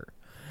 for sure.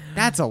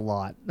 That's a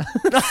lot.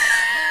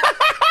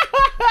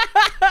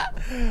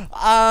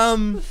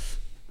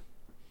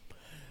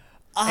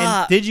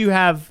 And did you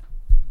have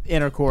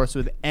intercourse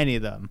with any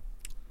of them?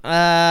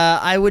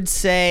 I would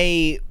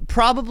say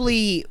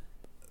probably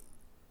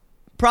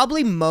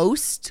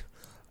most.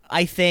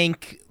 I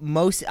think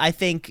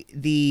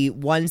the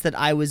ones that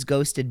I was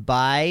ghosted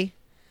by,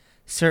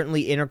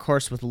 certainly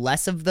intercourse with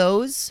less of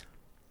those.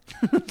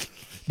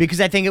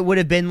 Because I think it would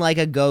have been like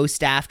a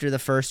ghost after the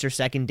first or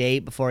second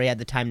date before he had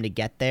the time to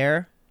get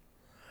there.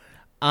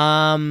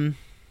 I've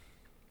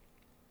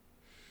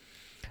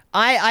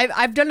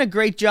done a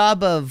great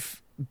job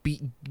of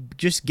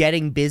just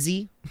getting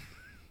busy.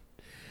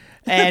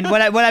 And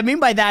what I mean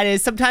by that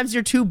is sometimes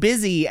you're too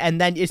busy, and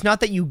then it's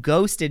not that you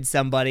ghosted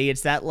somebody,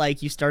 it's that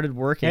like you started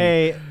working.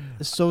 Hey,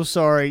 so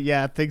sorry.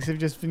 Yeah, things have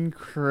just been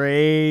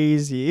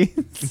crazy.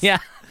 Yeah.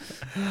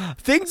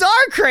 Things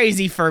are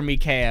crazy for me,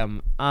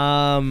 Cam.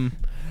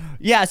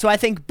 Yeah, so I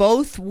think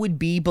both would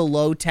be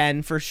below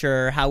 10 for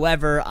sure.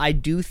 However, I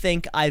do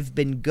think I've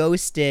been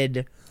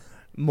ghosted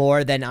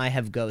more than I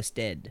have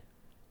ghosted.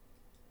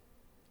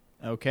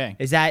 Okay.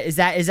 Is that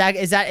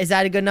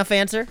a good enough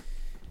answer?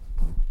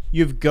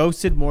 You've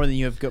ghosted more than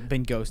you have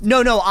been ghosted.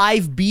 No,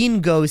 I've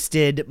been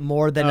ghosted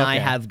more than I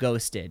Okay. have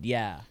ghosted.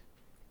 Yeah.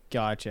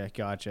 Gotcha.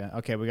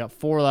 Okay, we got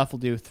 4 left. We'll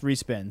do 3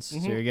 spins.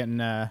 Mm-hmm. So you're getting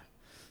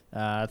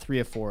 3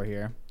 of 4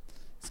 here.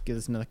 Let's give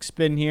this another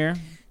spin here.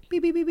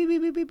 Beep, beep, beep, beep,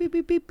 beep, beep, beep,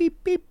 beep, beep,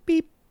 beep, beep,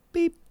 beep,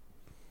 beep.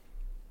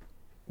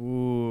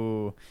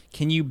 Ooh.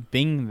 Can you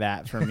Bing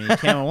that for me?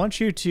 Cam, I want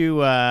you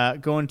to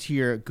go into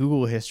your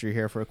Google history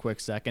here for a quick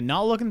second.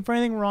 Not looking for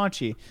anything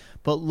raunchy,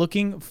 but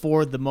looking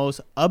for the most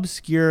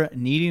obscure,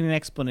 needing an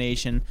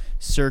explanation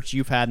search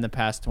you've had in the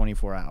past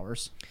 24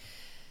 hours.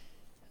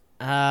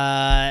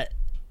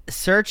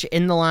 Search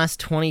in the last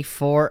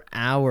 24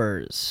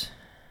 hours.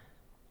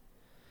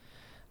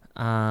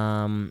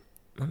 Let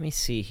me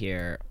see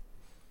here.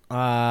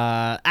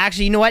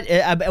 Actually, you know what?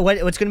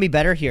 What's going to be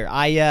better here?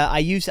 I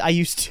used.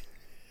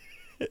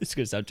 It's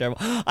going to sound terrible.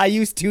 I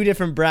use 2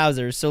 different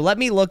browsers, so let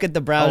me look at the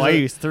browser. Oh, I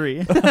use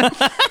 3.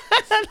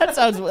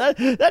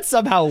 That's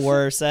somehow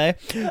worse, eh?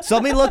 So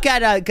let me look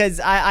at because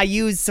I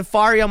use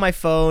Safari on my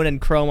phone and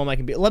Chrome on my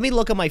computer. Let me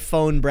look at my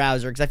phone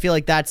browser because I feel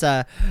like that's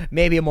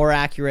maybe a more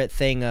accurate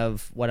thing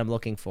of what I'm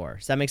looking for.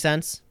 Does that make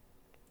sense?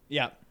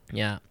 Yeah.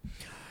 Yeah.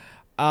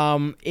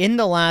 In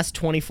the last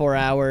 24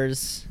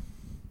 hours,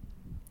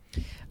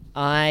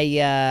 in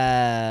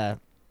the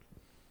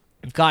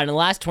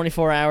last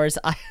 24 hours,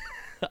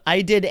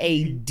 I did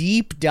a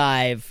deep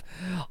dive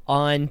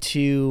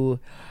onto.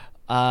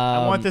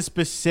 I want the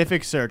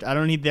specific search. I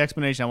don't need the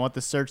explanation. I want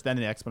the search, then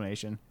the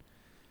explanation.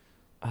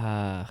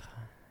 So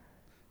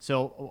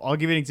I'll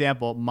give you an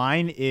example.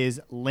 Mine is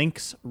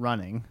Links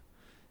Running,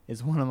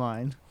 is one of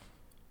mine.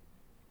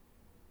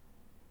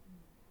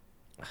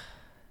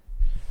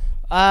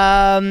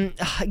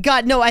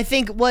 God, no, I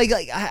think like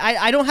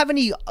I don't have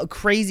any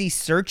crazy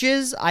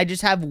searches. I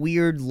just have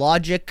weird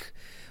logic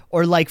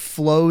or like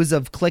flows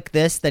of click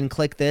this, then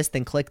click this,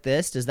 then click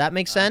this. Does that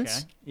make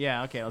sense? Okay.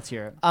 Yeah, okay, let's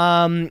hear it.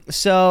 I've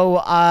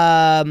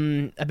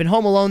been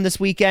home alone this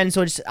weekend,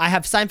 so I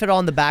have Seinfeld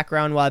on the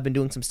background while I've been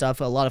doing some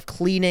stuff. A lot of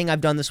cleaning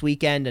I've done this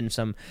weekend and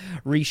some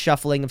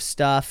reshuffling of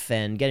stuff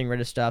and getting rid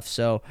of stuff.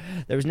 So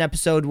there was an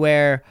episode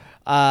where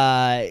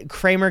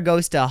Kramer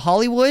goes to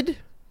Hollywood.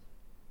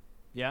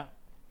 Yeah.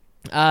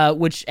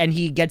 And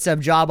he gets a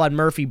job on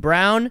Murphy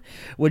Brown,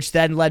 which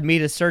then led me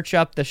to search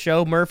up the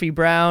show Murphy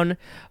Brown,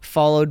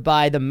 followed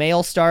by the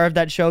male star of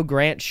that show,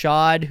 Grant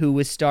Shod, who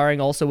was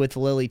starring also with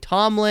Lily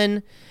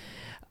Tomlin.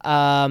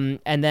 And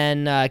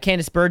then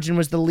Candice Bergen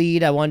was the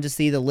lead. I wanted to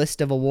see the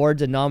list of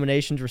awards and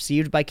nominations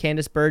received by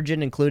Candice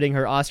Bergen, including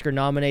her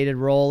Oscar-nominated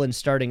role in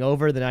Starting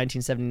Over, the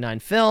 1979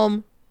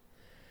 film.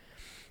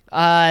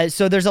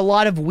 So there's a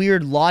lot of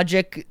weird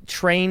logic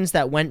trains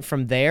that went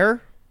from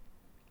there.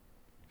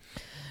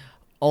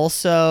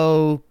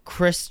 Also,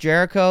 Chris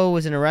Jericho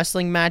was in a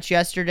wrestling match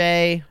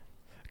yesterday.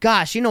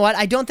 Gosh, you know what?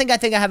 I think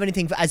I have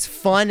anything as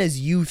fun as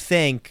you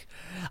think.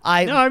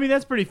 No, I mean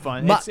that's pretty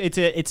fun.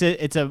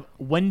 It's a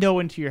window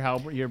into how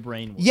your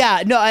brain works.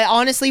 Yeah, no,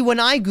 honestly,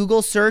 when I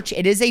Google search,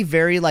 it is a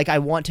very like I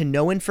want to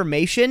know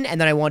information and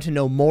then I want to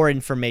know more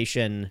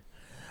information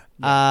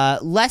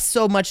Less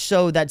so much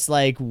so that's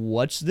like,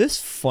 what's this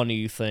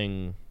funny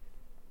thing?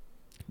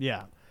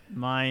 Yeah,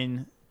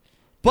 mine.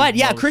 But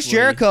yeah, Chris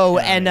Jericho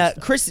and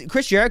stuff.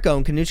 Chris Jericho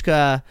and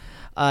Kanuchka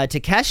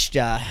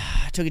Takeshita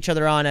took each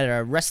other on at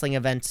a wrestling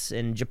event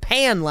in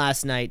Japan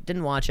last night.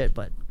 Didn't watch it,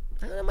 but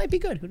it might be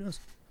good. Who knows?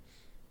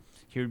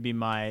 Here would be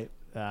my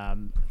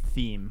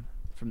theme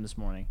from this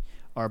morning.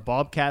 Are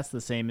Bobcats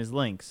the same as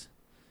Lynx?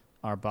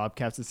 Are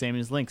Bobcats the same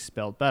as Lynx,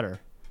 spelled better?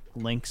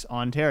 Lynx,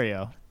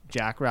 Ontario.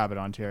 Jackrabbit,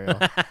 Ontario.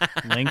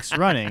 Lynx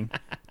running.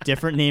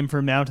 Different name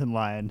for mountain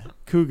lion.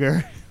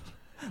 Cougar.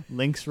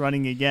 Lynx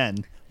running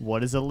again. What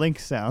does a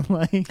lynx sound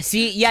like?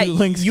 See, yeah, Two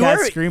lynx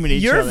cats screaming at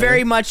each you're other.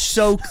 very much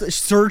so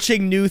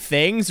searching new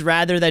things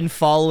rather than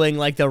following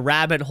like the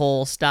rabbit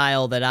hole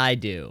style that I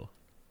do.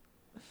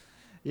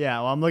 Yeah,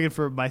 well, I'm looking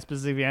for my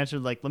specific answer.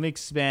 Like, let me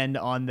expand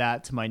on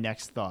that to my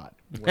next thought.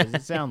 What does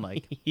it sound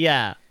like?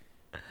 Yeah.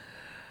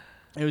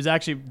 It was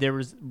actually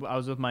I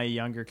was with my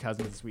younger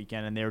cousins this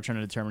weekend, and they were trying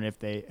to determine if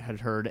they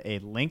had heard a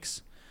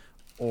lynx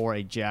or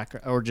a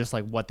or just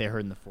like what they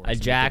heard in the forest.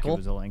 A jackal? It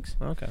was a lynx.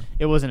 Okay.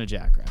 It wasn't a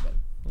jackrabbit.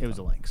 It was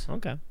a lynx.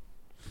 Okay.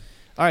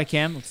 All right,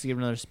 Cam, let's give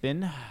it another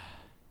spin.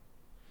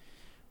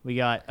 We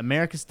got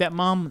America's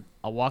Stepmom,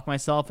 I'll Walk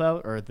Myself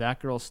Out, or That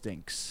Girl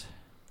Stinks.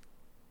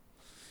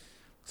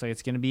 Looks like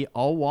it's going to be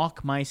I'll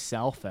Walk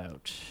Myself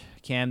Out.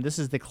 Cam, this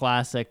is the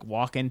classic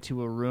walk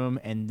into a room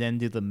and then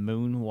do the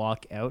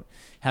moonwalk out.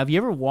 Have you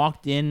ever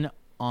walked in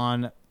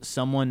on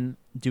someone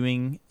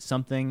doing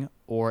something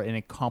or in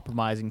a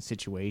compromising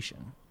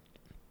situation?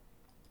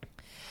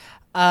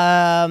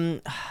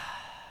 Compromising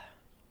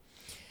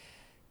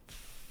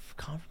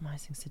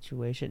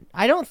situation.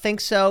 I don't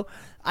think so.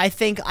 I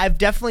think I've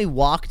definitely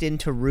walked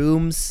into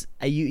rooms.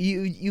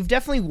 You've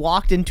definitely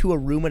walked into a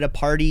room at a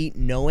party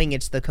knowing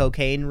it's the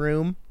cocaine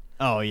room.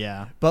 Oh,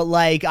 yeah. But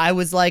like I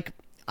was like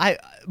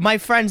my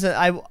friends,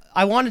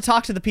 I want to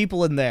talk to the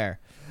people in there.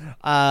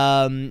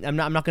 I'm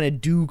not going to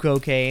do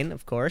cocaine,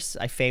 of course.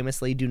 I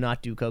famously do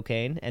not do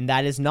cocaine, and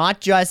that is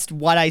not just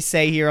what I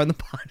say here on the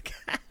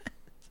podcast.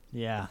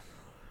 Yeah.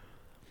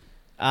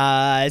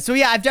 So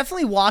yeah, I've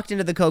definitely walked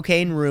into the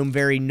cocaine room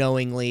very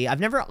knowingly. I've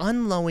never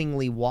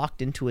unknowingly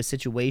walked into a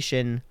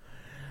situation.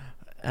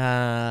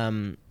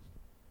 Gosh.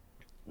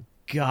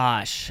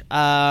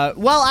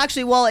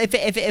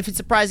 If it's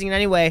surprising in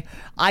any way,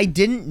 I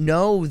didn't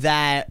know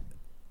that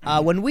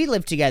when we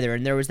lived together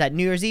and there was that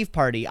New Year's Eve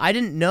party, I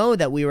didn't know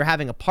that we were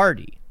having a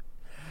party.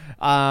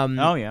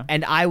 Oh, yeah.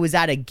 And I was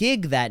at a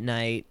gig that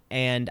night,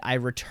 and I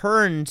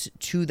returned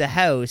to the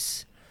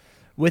house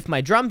with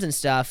my drums and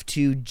stuff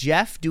to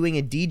Jeff doing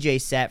a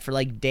DJ set for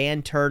like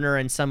Dan Turner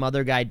and some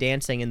other guy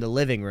dancing in the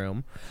living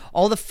room.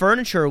 All the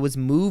furniture was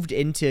moved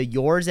into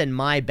yours and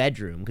my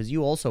bedroom because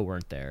you also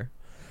weren't there.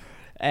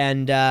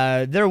 And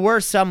there were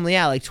some,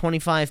 like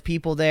 25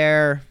 people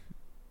there.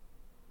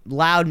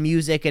 Loud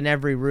music in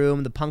every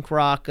room, the punk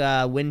rock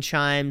wind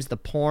chimes, the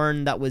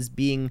porn that was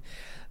being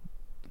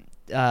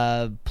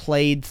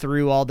played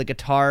through all the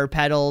guitar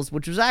pedals,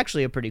 which was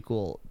actually a pretty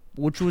cool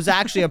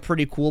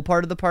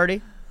part of the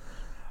party.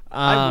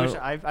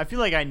 I feel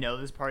like I know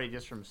this party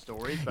just from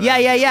stories. But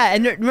Yeah.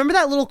 And remember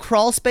that little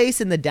crawl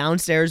space in the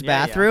downstairs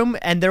bathroom? Yeah.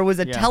 And there was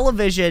a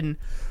television.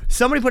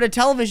 Somebody put a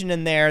television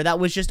in there that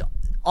was just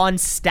on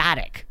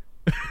static.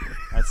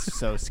 That's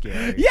so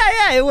scary.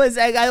 Yeah, it was.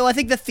 I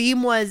think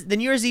the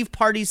New Year's Eve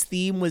party's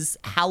theme was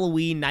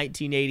Halloween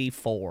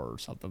 1984 or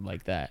something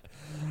like that.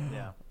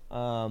 Yeah.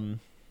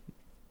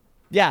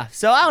 Yeah.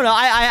 So I don't know.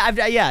 I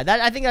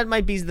think that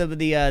might be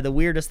the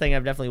weirdest thing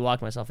I've definitely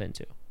walked myself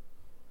into.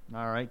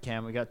 All right,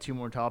 Cam, we got two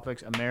more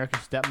topics.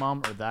 America's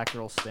Stepmom or That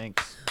Girl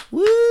Stinks.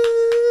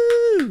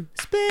 Woo!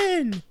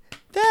 Spin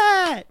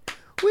that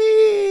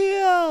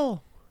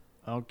wheel.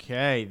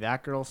 Okay,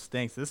 That Girl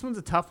Stinks. This one's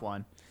a tough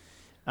one.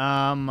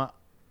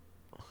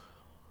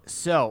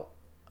 So,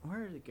 where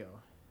did it go?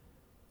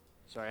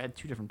 Sorry, I had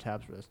two different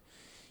tabs for this.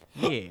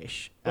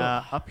 Yeesh.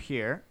 Up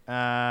here.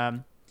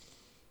 Have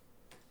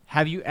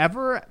you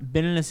ever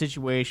been in a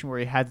situation where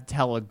you had to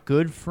tell a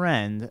good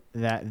friend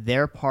that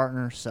their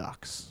partner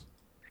sucks?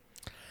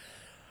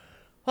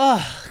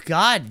 Oh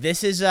God,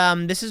 this is.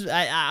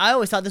 I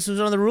always thought this was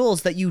one of the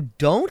rules that you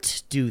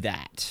don't do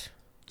that.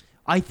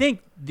 I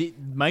think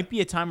might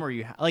be a time where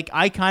you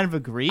I kind of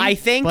agree. I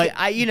think but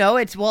I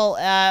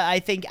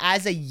think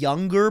as a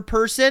younger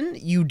person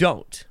you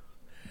don't.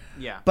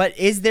 Yeah. But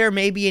is there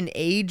maybe an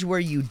age where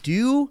you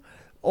do,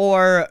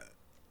 or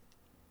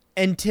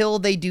until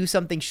they do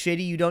something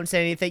shitty you don't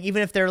say anything,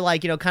 even if they're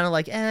like kind of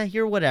like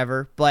you're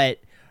whatever, but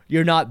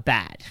you're not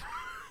bad.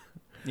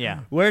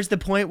 Yeah. Where's the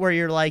point where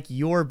you're like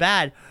you're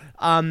bad?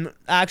 My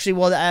best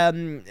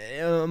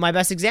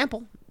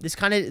example. This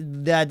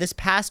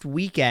past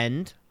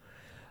weekend.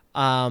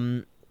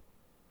 Maybe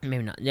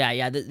not.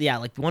 Yeah.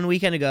 Like 1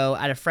 weekend ago,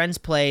 at a friend's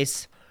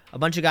place, a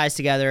bunch of guys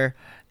together,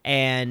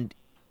 and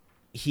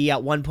he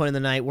at one point in the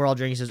night, we're all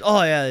drinking. He says,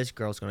 "Oh yeah, this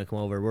girl's gonna come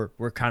over.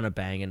 We're kind of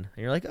banging." And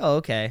you're like, "Oh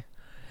okay."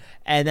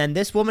 And then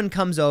this woman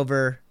comes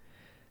over.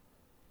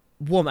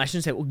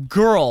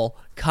 Girl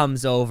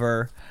comes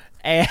over,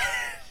 and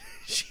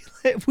she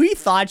we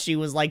thought she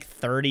was like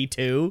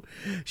 32.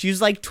 She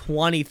was like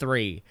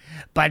 23,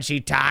 but she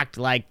talked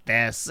like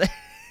this.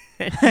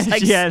 Like,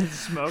 she had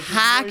smoke.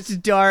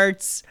 hacked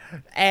darts,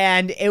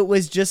 and it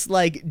was just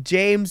like,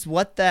 James,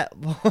 what the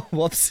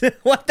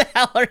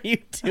hell are you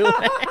doing?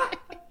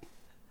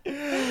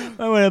 I'm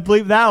gonna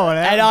bleep that one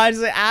out. And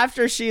honestly,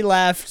 after she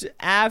left,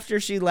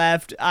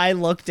 I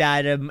looked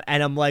at him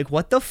and I'm like,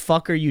 what the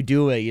fuck are you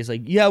doing? He's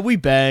like, yeah, we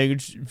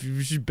banged.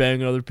 She's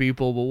banging other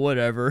people, but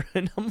whatever.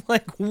 And I'm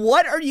like,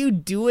 what are you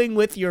doing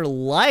with your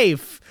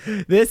life?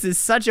 This is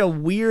such a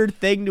weird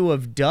thing to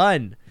have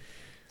done.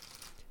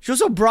 She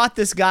also brought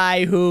this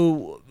guy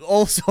who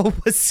also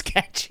was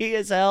sketchy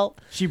as hell.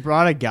 She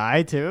brought a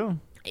guy too?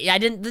 Yeah,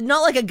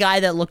 not like a guy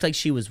that looked like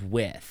she was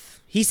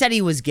with. He said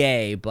he was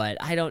gay, but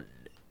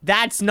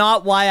that's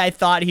not why I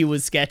thought he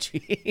was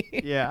sketchy.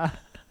 Yeah.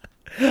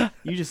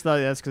 You just thought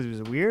that's because he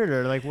was weird,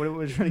 or like what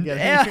was trying to get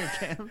at here,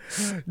 Cam?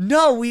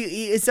 No,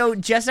 so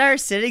Jess and I are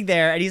sitting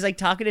there, and he's like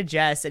talking to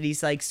Jess, and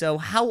he's like, so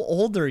how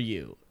old are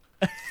you?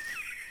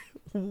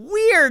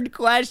 Weird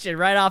question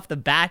right off the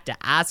bat to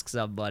ask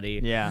somebody.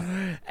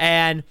 Yeah.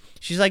 And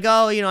she's like,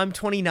 oh, I'm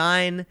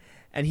 29.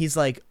 And he's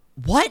like,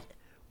 what?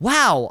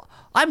 Wow,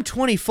 I'm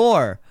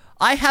 24.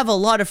 I have a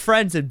lot of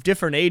friends of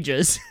different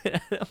ages.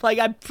 Like,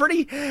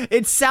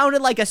 it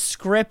sounded like a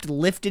script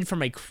lifted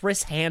from a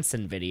Chris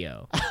Hansen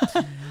video.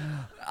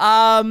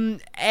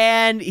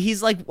 And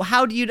he's like,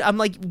 I'm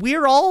like,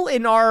 we're all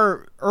in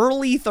our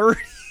early 30s.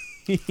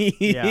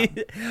 Yeah.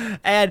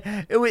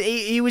 And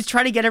he was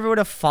trying to get everyone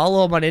to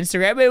follow him on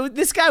Instagram.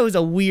 This guy was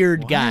a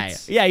weird guy.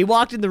 Yeah, he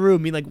walked in the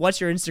room. He's like,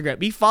 "What's your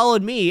Instagram?" He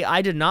followed me.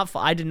 I did not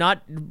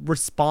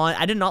respond.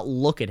 I did not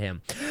look at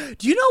him.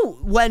 Do you know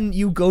when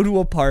you go to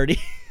a party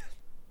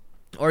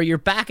or you're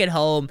back at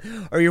home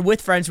or you're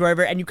with friends,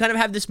 wherever, and you kind of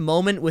have this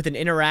moment with an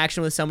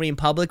interaction with somebody in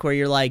public where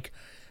you're like,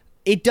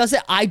 it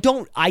doesn't, I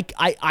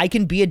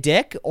can be a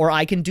dick or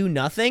I can do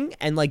nothing,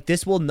 and like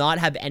this will not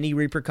have any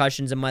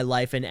repercussions in my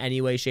life in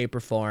any way, shape,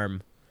 or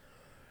form.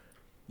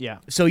 Yeah.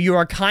 So you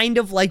are kind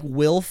of like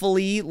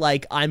willfully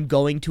like, I'm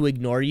going to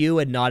ignore you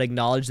and not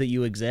acknowledge that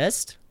you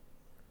exist.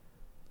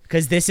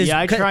 Because this is...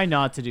 Yeah, I try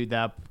not to do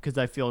that because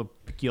I feel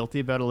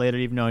guilty about it later,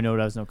 even though I know it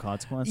has no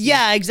consequences.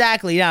 Yeah,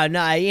 exactly. Yeah,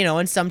 no,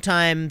 and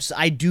sometimes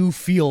I do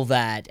feel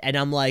that. And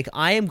I'm like,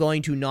 I am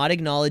going to not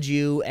acknowledge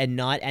you and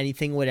not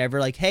anything, whatever.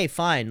 Like, hey,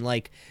 fine.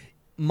 Like,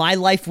 my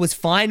life was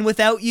fine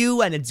without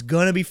you, and it's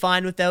going to be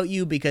fine without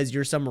you because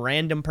you're some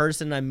random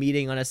person I'm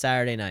meeting on a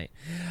Saturday night.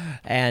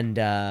 And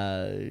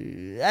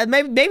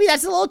maybe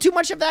that's a little too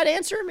much of that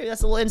answer. Maybe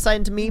that's a little insight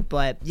into me.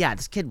 But, yeah,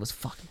 this kid was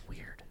fucking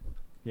weird.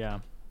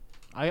 Yeah.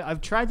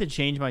 I've tried to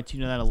change my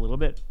tune on that a little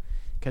bit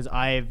because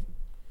I've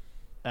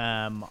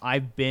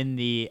been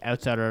the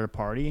outsider at a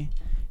party,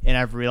 and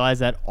I've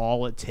realized that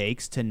all it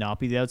takes to not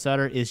be the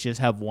outsider is just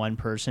have one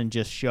person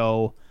just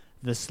show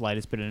the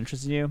slightest bit of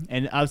interest in you.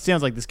 And it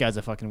sounds like this guy's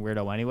a fucking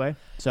weirdo anyway,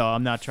 so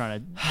I'm not trying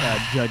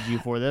to judge you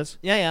for this.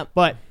 Yeah.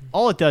 But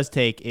all it does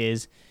take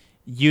is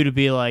you to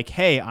be like,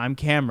 hey, I'm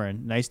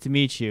Cameron. Nice to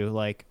meet you.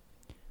 Like,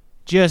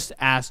 just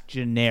ask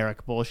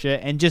generic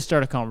bullshit and just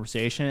start a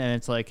conversation, and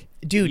it's like,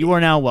 dude, you are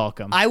now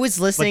welcome. I was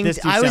listening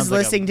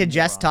to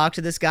Jess talk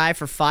to this guy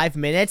for 5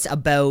 minutes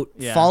about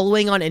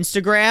following on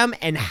Instagram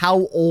and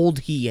how old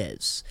he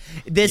is.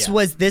 This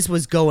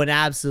was going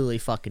absolutely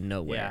fucking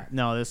nowhere. Yeah.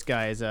 No, this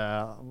guy is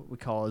what we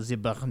call a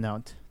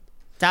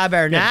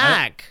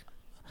Tabernacle.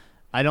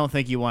 I don't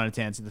think you wanted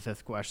to answer the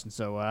fifth question,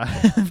 so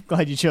I'm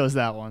glad you chose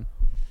that one.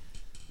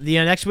 The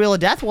next Wheel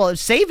of Death, well,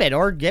 save it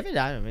or give it.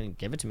 I mean,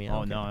 give it to me.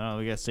 Oh, no,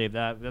 we got to save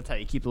that. That's how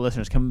you keep the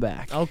listeners coming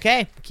back.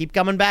 Okay, keep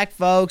coming back,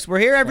 folks. We're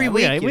here every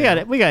week. We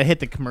got to hit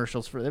the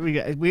commercials for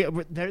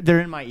they're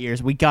in my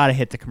ears. We got to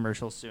hit the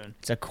commercials soon.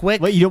 It's a quick.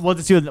 We'll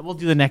do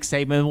the next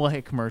segment, and we'll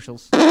hit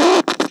commercials.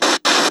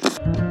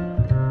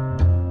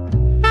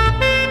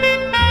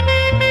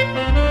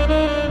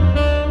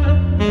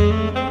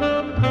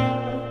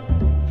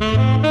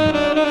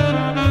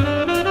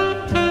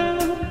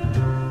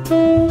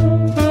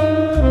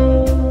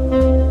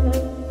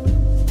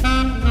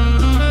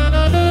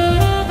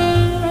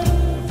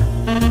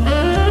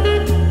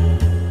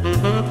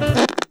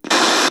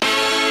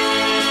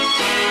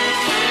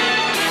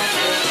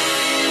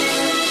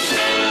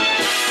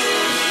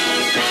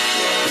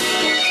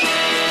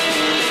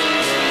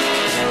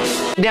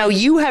 Now,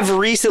 you have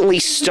recently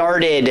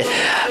started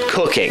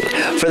cooking.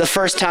 For the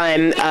first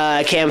time,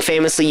 Cam,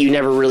 famously, you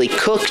never really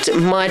cooked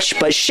much,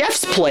 but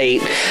Chef's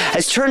Plate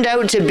has turned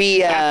out to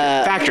be...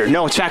 Factor.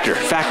 No, it's Factor.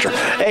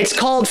 It's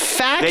called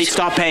Factor. They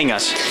stopped paying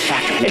us.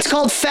 Factor. It's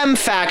called Femme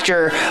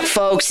Factor,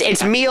 folks.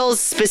 It's meals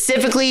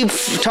specifically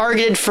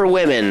targeted for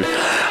women.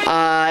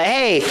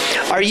 Hey,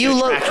 are you...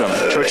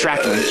 To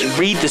attract them.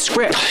 Read the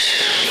script.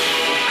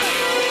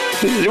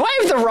 Do I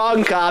have the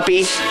wrong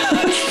copy?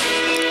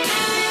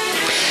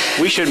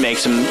 We should make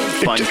some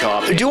fun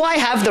copy. Do I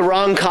have the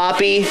wrong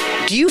copy?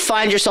 Do you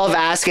find yourself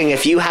asking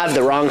if you have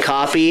the wrong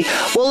copy?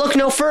 Well, look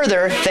no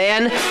further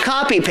than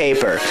Copy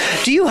Paper.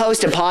 Do you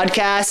host a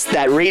podcast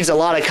that reads a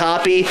lot of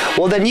copy?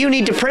 Well, then you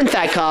need to print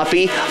that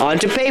copy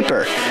onto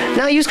paper.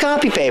 Now use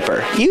Copy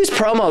Paper. Use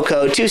promo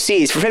code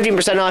 2Cs for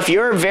 15% off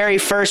your very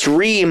first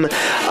ream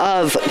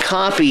of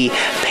Copy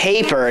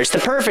Paper. It's the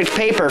perfect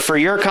paper for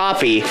your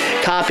copy.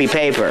 Copy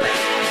Paper.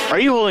 Are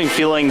you holding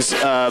feelings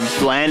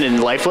bland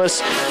and lifeless?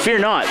 Fear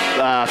not,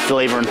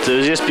 flavor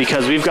enthusiast,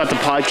 because we've got the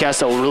podcast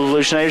that will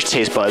revolutionize your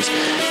taste buds.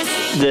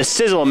 The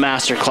Sizzle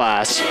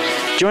Masterclass.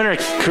 Join our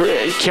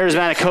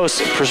charismatic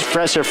host,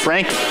 Professor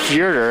Frank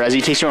Furter, as he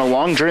takes you on a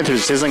long journey through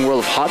the sizzling world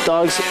of hot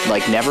dogs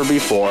like never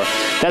before.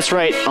 That's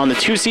right, on the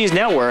 2Cs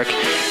Network,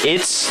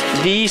 it's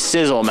the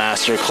Sizzle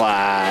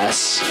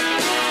Masterclass.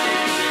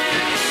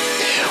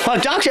 Well,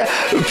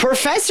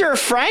 Professor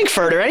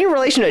Frankfurter, any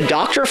relation to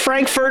Dr.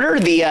 Frankfurter,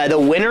 the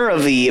winner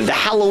of the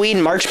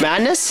Halloween March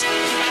Madness?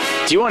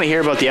 Do you want to hear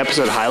about the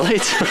episode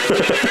highlights?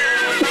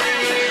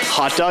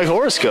 Hot dog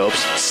horoscopes,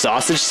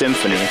 sausage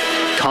symphony,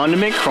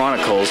 condiment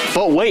chronicles.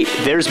 But wait,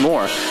 there's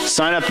more.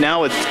 Sign up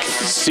now with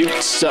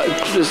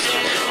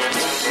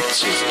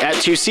at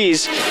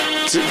 2Cs,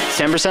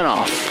 10%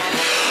 off.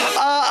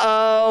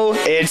 Uh-oh,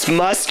 it's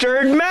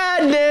Mustard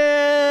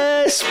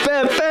Madness!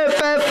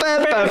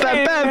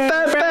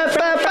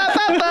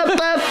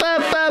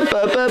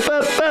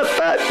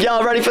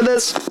 Y'all ready for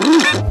this?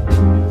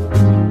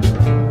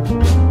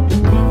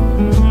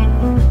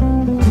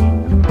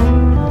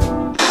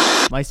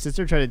 My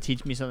sister tried to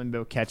teach me something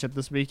about ketchup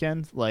this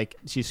weekend. Like,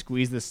 she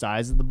squeezed the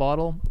sides of the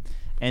bottle,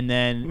 and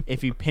then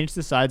if you pinch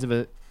the sides of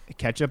a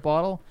ketchup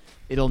bottle,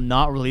 it'll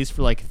not release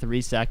for like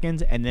 3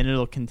 seconds, and then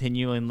it'll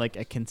continue in like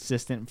a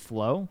consistent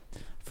flow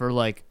for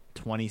like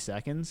 20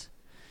 seconds.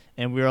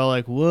 And we were all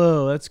like,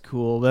 whoa, that's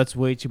cool. That's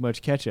way too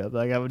much ketchup.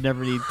 Like, I would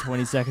never need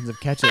 20 seconds of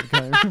ketchup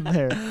coming from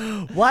there.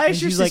 Why And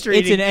is your she's like, sister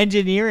it's eating... an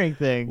engineering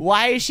thing.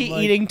 Why is she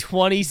Like- eating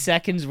 20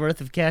 seconds worth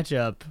of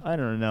ketchup? I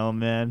don't know,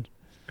 man.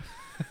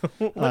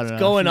 What's know.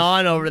 going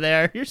on over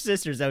there? Your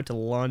sister's out to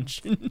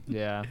lunch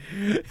Yeah.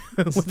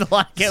 with a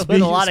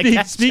lot of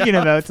ketchup. Speaking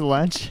of out to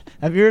lunch,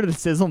 have you heard of the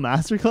Sizzle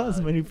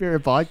Masterclass? My new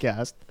favorite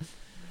podcast.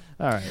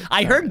 All right.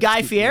 I heard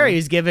Guy Fieri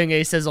is giving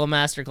a Sizzle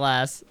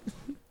Masterclass.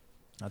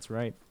 That's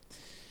right.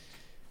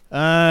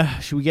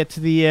 Should we get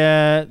to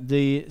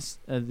the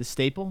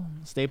staple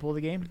of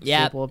the game?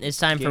 Yeah, Staple of it's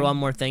time the for game? one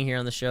more thing here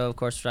on the show. Of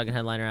course, we're talking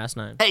headliner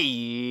asinine.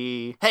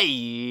 Hey,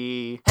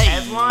 hey, hey.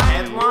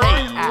 Headline,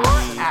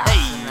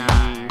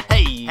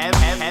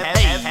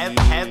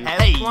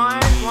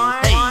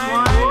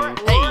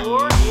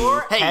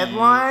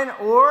 Headline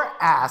or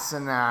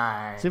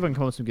asinine. See if I can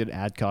come up with some good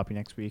ad copy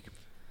next week.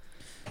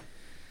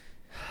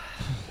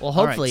 Well,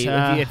 hopefully, All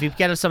right, if you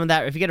get some of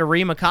that, if you get a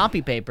ream of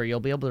copy paper, you'll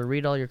be able to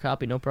read all your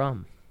copy, no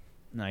problem.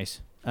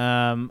 Nice.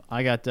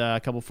 I got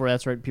a couple for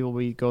that's right. People,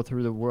 we go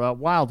through the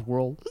wild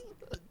world.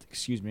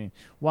 Excuse me,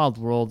 wild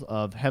world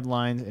of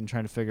headlines and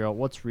trying to figure out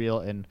what's real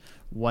and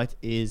what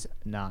is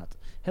not.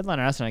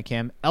 Headliner asinine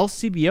cam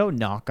LCBO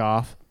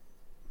knockoff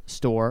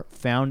store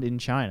found in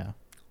China.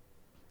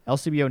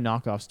 LCBO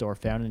knockoff store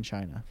found in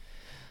China.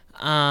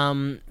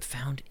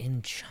 Found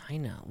in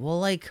China. Well,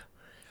 like,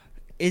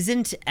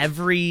 isn't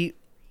every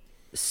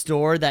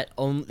store that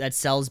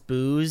sells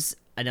booze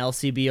an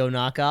LCBO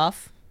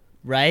knockoff,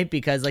 right?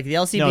 Because like the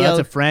LCBO, No, that's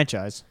a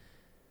franchise.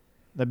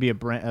 That'd be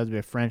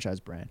a franchise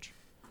branch.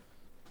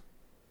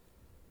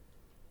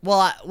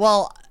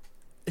 Well,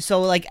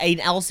 so like an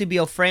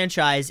LCBO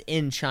franchise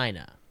in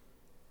China.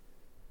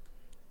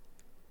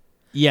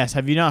 Yes.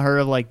 Have you not heard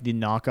of like the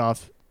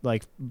knockoff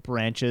like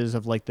branches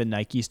of like the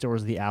Nike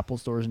stores, the Apple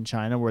stores in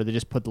China, where they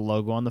just put the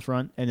logo on the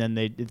front and then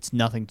it's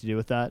nothing to do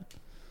with that?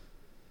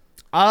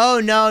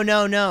 Oh, no.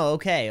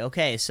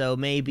 Okay. So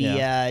maybe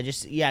kind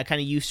of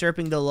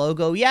usurping the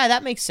logo. Yeah,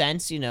 that makes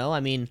sense, I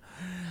mean,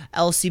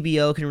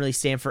 LCBO can really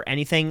stand for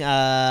anything.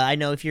 I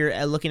know if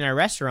you're looking at a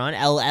restaurant,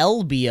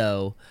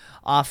 LLBO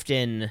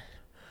often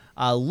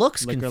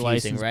looks Liquor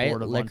confusing, License right?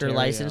 Board of Liquor Ontario.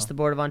 License, the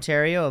Board of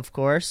Ontario, of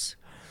course.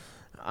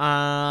 But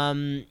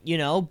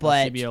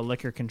LCBO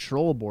Liquor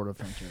Control Board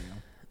of Ontario.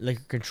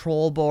 Liquor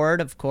Control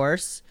Board, of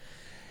course.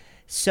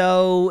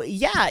 So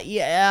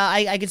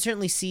I can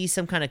certainly see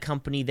some kind of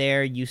company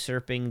there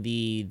usurping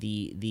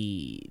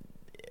the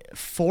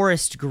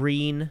forest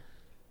green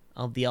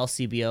of the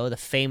LCBO, the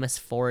famous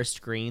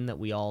forest green that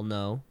we all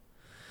know.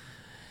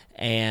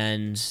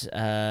 And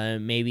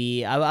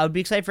maybe I would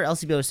be excited for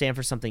LCBO to stand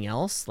for something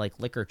else, like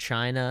Liquor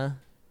China.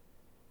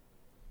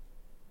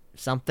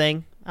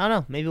 Something. I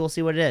don't know. Maybe we'll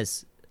see what it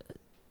is.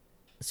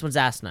 This one's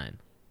asinine.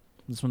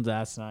 This one's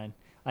asinine.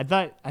 I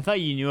thought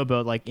you knew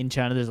about, like, in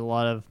China there's a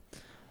lot of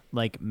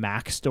like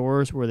Mac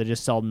stores where they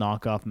just sell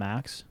knockoff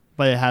Macs,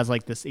 but it has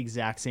like this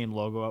exact same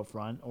logo out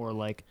front, or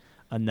like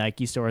a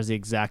Nike store has the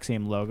exact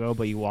same logo,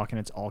 but you walk in,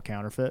 it's all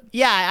counterfeit.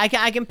 Yeah,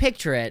 I can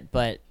picture it,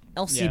 but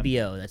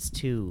LCBO, that's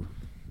too...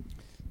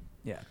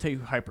 Yeah, too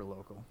hyper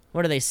local.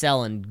 What are they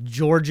selling?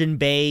 Georgian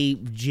Bay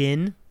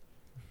gin?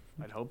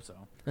 I'd hope so.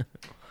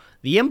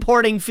 The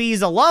importing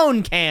fees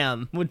alone,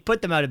 Cam, would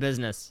put them out of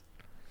business.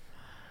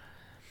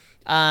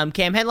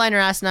 Cam, headliner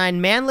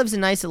asinine, man lives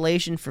in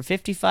isolation for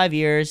 55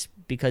 years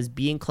because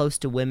being close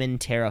to women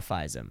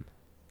terrifies him.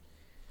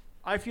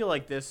 I feel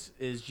like this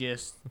is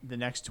just the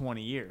next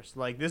 20 years.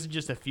 Like, this is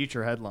just a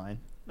future headline.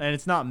 And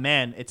it's not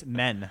men, it's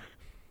men.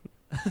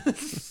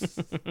 That's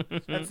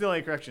the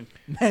only correction.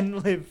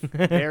 Men live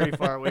very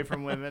far away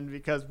from women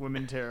because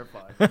women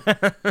terrify.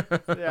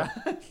 Yeah.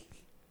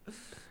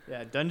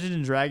 Yeah, Dungeons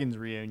and Dragons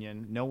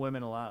reunion. No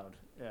women allowed.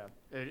 Yeah.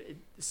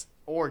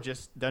 Or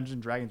just Dungeons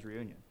and Dragons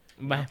reunion.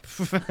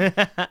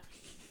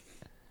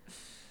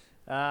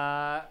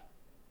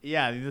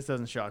 Yeah, this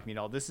doesn't shock me at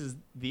all. This is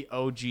the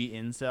OG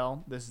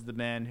incel. This is the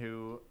man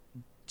who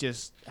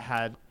just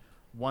had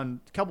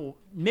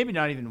maybe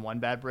not even one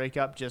bad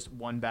breakup, just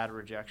one bad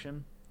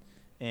rejection.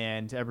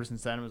 And ever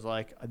since then, it was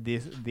like,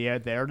 they're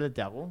the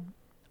devil.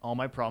 All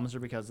my problems are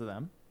because of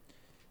them.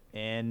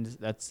 And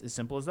that's as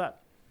simple as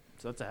that.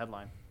 So that's a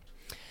headline.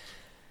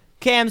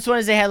 Cam, so what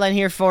is a headline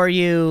here for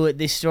you?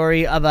 The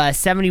story of a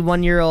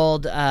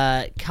 71-year-old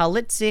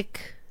Kalitzik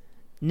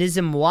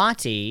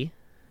Nizamwati,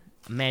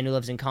 a man who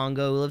lives in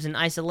Congo, who lives in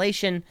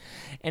isolation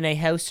in a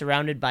house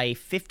surrounded by a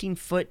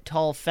 15-foot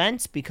tall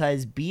fence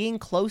because being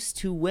close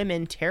to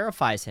women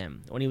terrifies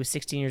him. When he was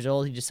 16 years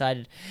old, he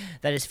decided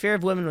that his fear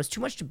of women was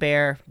too much to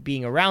bear,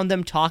 being around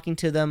them, talking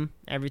to them,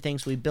 everything.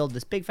 So he built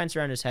this big fence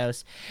around his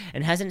house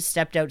and hasn't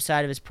stepped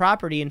outside of his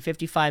property in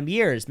 55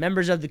 years.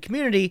 Members of the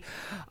community,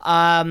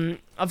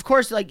 of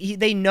course,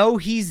 they know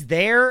he's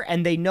there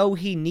and they know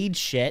he needs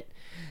shit.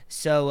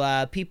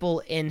 So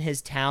people in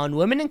his town,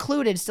 women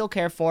included, still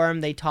care for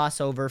him. They toss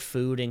over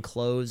food and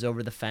clothes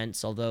over the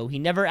fence, although he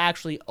never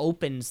actually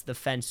opens the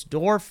fence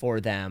door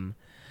for them.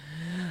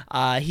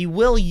 He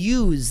will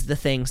use the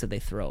things that they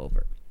throw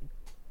over.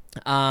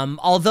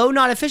 Although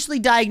not officially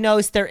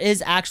diagnosed, there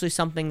is actually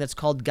something that's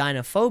called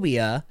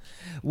gynophobia,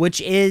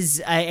 which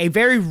is a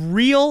very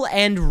real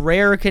and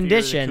rare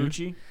condition.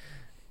 Fear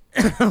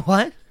of the coochie?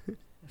 What?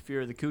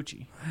 Fear of the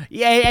coochie.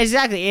 Yeah,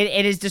 exactly.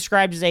 It is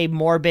described as a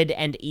morbid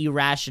and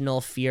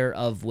irrational fear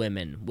of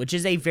women, which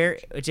is a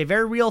very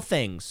real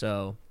thing.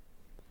 So,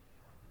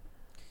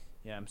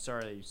 yeah, I'm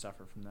sorry that you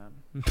suffer from that.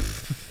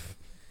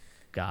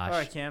 Gosh. All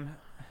right, Cam.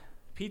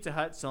 Pizza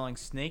Hut selling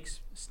snake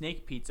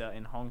pizza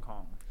in Hong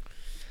Kong.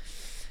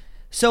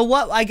 So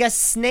what? I guess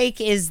snake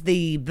is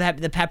the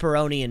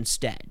pepperoni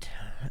instead.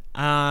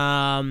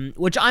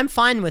 Which I'm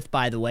fine with,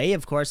 by the way.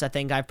 Of course, I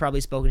think I've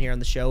probably spoken here on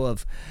the show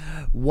of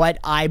what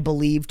I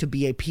believe to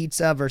be a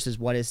pizza versus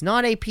what is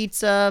not a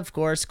pizza. Of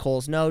course,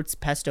 Cole's notes,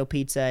 pesto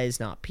pizza is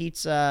not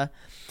pizza.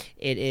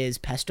 It is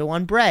pesto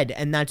on bread,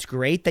 and that's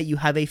great that you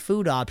have a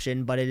food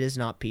option, but it is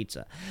not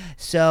pizza.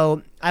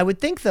 So I would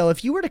think, though,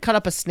 if you were to cut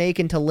up a snake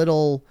into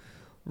little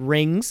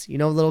rings,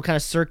 little kind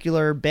of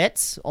circular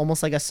bits,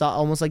 almost like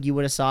you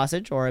would a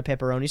sausage or a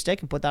pepperoni stick,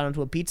 and put that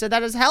onto a pizza,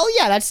 that is hell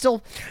yeah, that's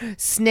still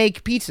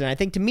snake pizza. And I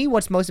think to me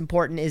what's most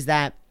important is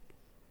that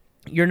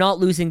you're not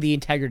losing the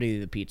integrity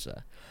of the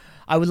pizza.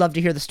 I would love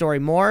to hear the story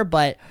more,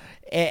 but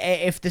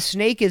if the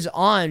snake is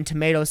on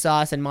tomato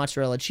sauce and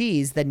mozzarella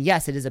cheese, then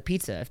yes, it is a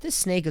pizza. If this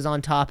snake is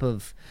on top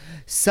of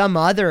some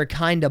other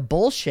kind of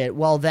bullshit,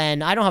 well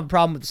then I don't have a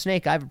problem with the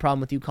snake. I have a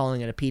problem with you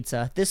calling it a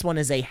pizza. This one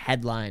is a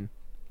headline.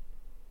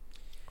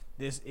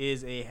 This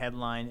is a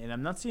headline, and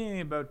I'm not seeing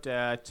anything about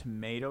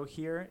tomato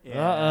here.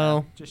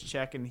 Uh-oh. Just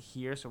checking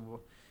here, so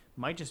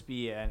might just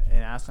be an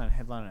asinine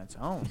headline on its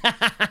own.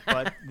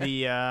 But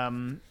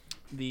the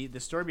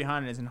story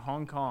behind it is in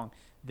Hong Kong.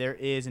 There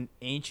is an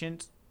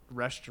ancient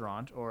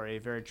restaurant, or a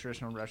very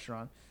traditional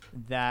restaurant,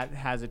 that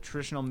has a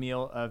traditional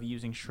meal of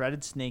using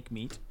shredded snake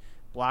meat,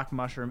 black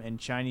mushroom, and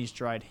Chinese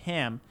dried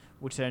ham,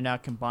 which they're now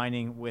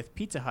combining with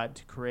Pizza Hut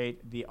to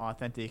create the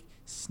authentic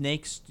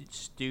snake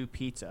stew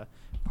pizza,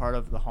 part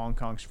of the Hong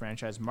Kong's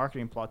franchise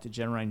marketing plot to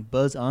generate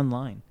buzz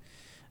online.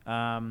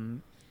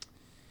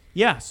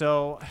 Yeah,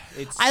 so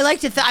it's. I like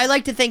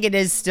to think it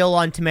is still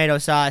on tomato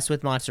sauce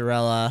with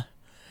mozzarella.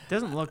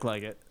 Doesn't look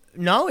like it.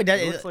 No, it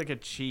does. It looks like a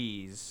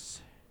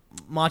cheese.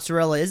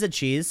 Mozzarella is a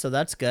cheese, so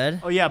that's good.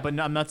 Oh yeah, but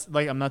no, I'm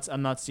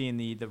not seeing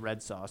the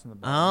red sauce in the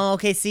bottom. Oh,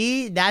 okay.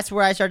 See, that's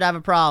where I start to have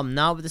a problem.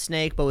 Not with the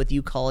snake, but with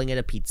you calling it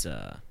a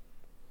pizza.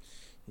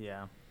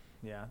 Yeah,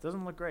 it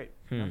doesn't look great.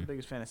 I'm not the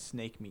biggest fan of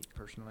snake meat,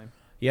 personally.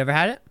 You ever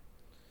had it?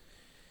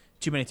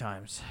 Too many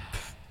times.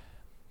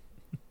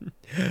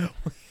 I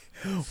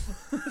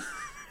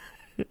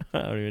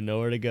don't even know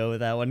where to go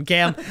with that one.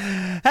 Cam,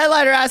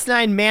 headliner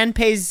asinine, man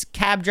pays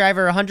cab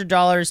driver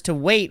 $100 to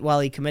wait while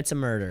he commits a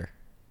murder.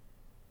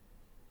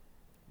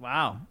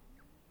 Wow.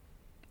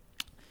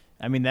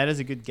 I mean, that is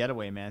a good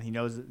getaway, man. He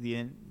knows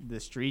the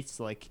streets.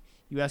 Like,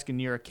 you ask a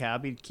New York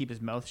cabbie to keep his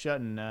mouth shut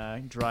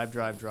and drive.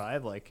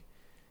 Like,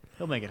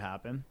 he'll make it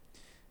happen.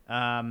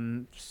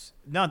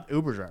 Not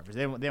Uber drivers.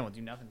 They won't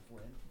do nothing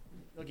for you.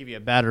 They'll give you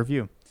a bad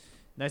review.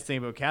 Nice thing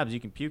about cabs, you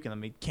can puke in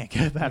them. You can't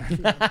get a battery.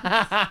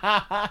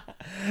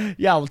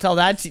 Yeah, well, tell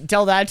that to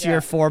your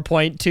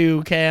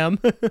 4.2 Cam.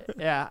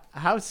 Yeah,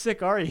 how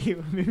sick are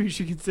you? Maybe you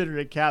should consider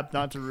a cab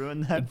not to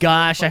ruin that.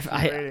 Gosh,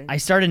 rating. I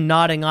started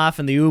nodding off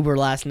in the Uber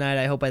last night.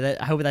 I hope that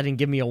didn't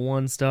give me a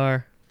 1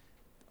 star.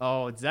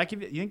 Oh, does that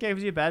give you? You think that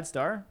gives you a bad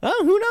star?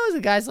 Oh, who knows?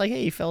 The guy's like,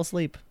 hey, you fell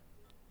asleep.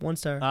 1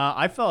 star.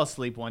 I fell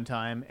asleep one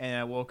time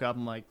and I woke up. I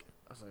was like,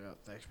 oh,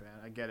 thanks, man.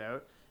 I get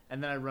out.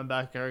 And then I run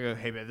back there and go,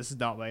 hey, man, this is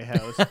not my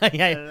house.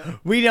 Yeah,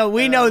 we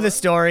know the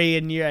story,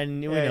 and we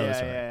know the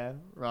story. Yeah.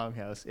 Wrong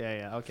house.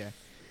 Yeah, okay.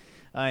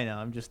 I know.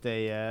 I'm just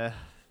a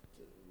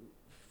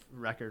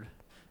record.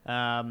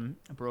 A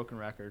broken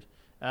record.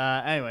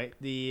 Anyway,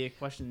 the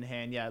question in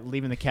hand,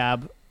 leaving the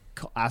cab,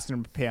 asking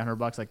him to pay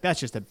 $100, like, that's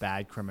just a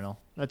bad criminal.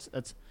 That's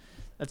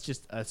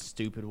just a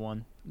stupid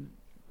one.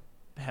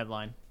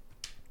 Headline.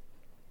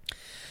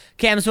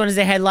 Cam, this one is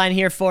a headline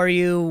here for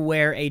you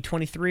where a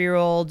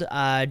 23-year-old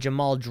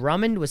Jamal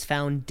Drummond was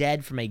found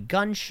dead from a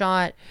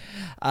gunshot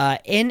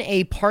in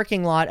a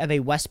parking lot of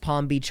a West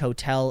Palm Beach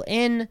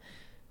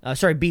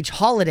Beach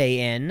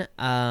Holiday Inn.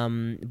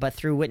 But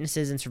through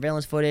witnesses and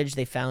surveillance footage,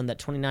 they found that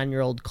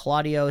 29-year-old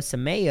Claudio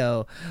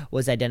Semeo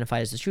was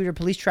identified as the shooter.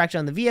 Police tracked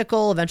down the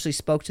vehicle, eventually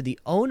spoke to the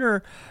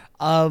owner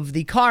of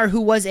the car, who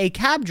was a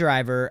cab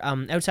driver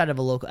outside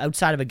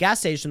of a gas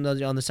station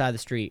on the side of the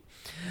street.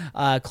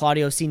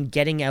 Claudio seen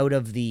getting out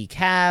of the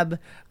cab,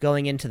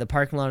 going into the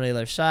parking lot on the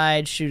other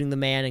side, shooting the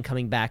man, and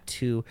coming back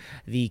to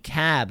the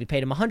cab. He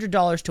paid him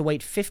 $100 to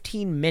wait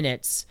 15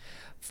 minutes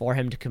for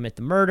him to commit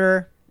the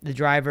murder. The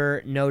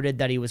driver noted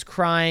that he was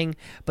crying,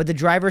 but the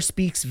driver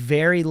speaks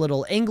very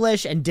little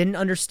English and didn't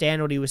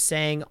understand what he was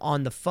saying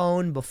on the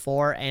phone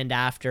before and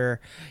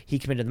after he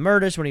committed the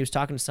murders when he was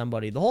talking to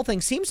somebody. The whole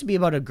thing seems to be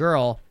about a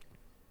girl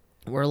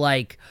where,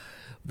 like,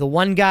 the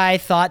one guy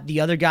thought the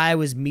other guy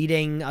was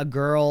meeting a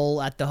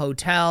girl at the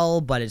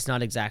hotel, but it's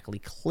not exactly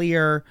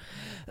clear.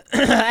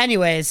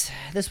 Anyways,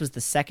 this was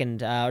the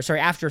second,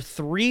 after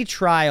 3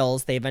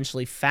 trials, they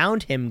eventually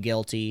found him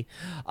guilty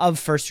of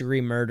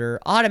first-degree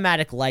murder,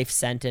 automatic life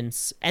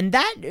sentence. And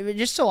that,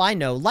 just so I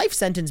know, life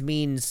sentence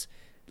means,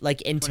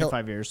 like, until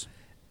 25 years.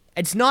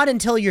 It's not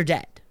until you're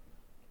dead.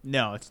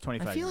 No, it's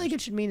 25 years. I feel like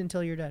it should mean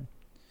until you're dead.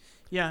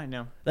 Yeah, I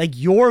know. Like,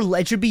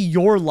 it should be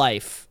your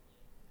life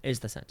is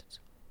the sentence.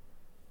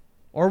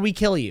 Or we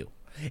kill you.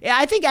 Yeah,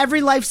 I think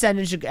every life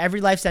sentence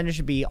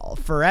should be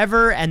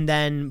forever, and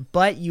then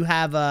but you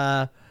have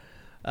a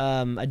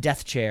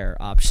death chair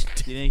option.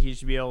 Do you think you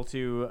should be able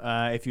to,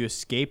 if you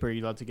escape, are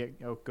you allowed to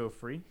go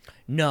free?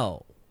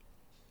 No.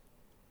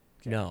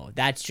 Okay. No,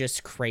 that's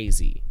just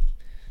crazy.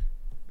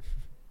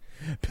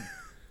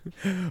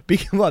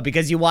 What?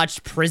 Because you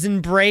watched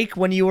Prison Break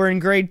when you were in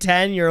grade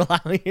 10, you're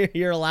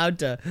allowed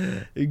to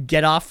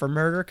get off for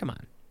murder? Come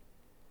on.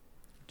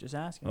 Just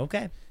asking.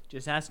 Okay.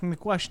 Just asking the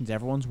questions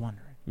everyone's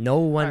wondering. No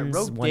one's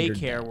rogue wondered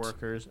daycare that.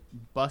 workers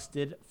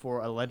busted for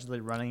allegedly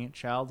running a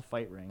child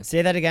fight ring.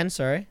 Say that again,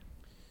 sorry.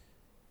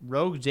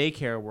 Rogue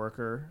daycare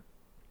workers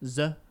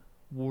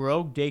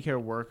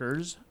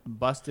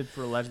busted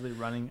for allegedly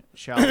running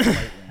child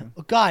fight ring.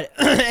 Oh, God.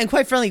 And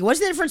quite frankly, what's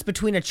the difference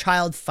between a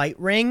child fight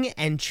ring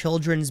and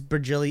children's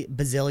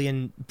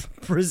Brazilian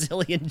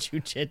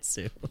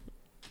jiu-jitsu?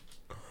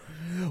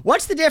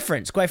 What's the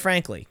difference, quite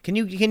frankly? Can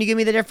you give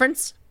me the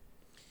difference?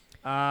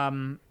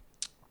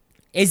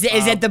 Is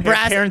it the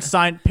brass?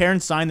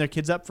 Parents sign their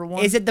kids up for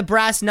one. Is it the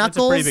brass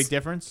knuckles? That's a pretty big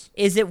difference.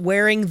 Is it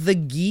wearing the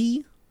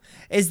gi?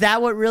 Is that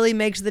what really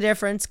makes the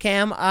difference,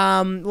 Cam?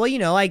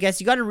 Well, I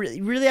guess you got to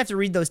really have to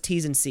read those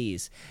T's and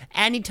C's.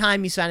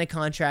 Anytime you sign a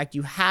contract,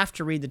 you have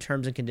to read the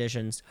terms and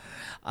conditions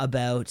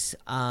about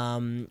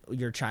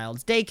your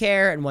child's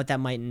daycare and what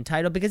that might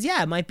entitle. Because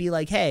it might be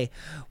like, hey,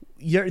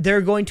 they're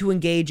going to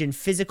engage in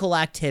physical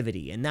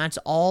activity, and that's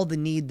all they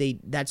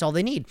need. That's all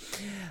they need.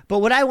 But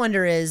what I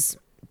wonder is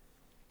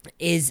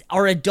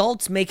are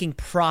adults making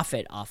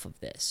profit off of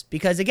this?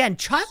 Because again,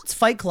 Child's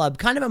Fight Club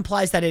kind of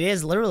implies that it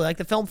is literally like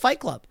the film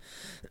Fight Club.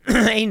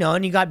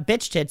 And you got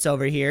bitch tits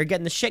over here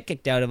getting the shit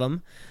kicked out of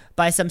them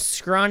by some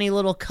scrawny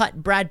little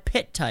cut Brad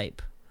Pitt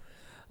type.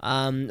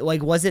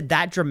 Was it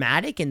that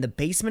dramatic in the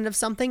basement of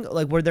something?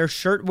 Like, were the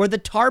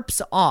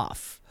tarps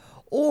off?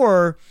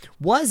 Or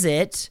was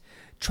it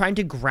trying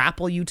to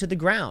grapple you to the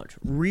ground?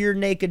 Rear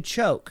naked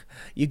choke.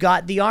 You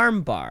got the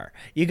arm bar.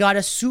 You got a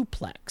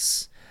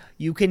suplex.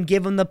 You can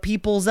give them the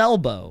people's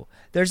elbow.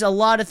 There's a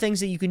lot of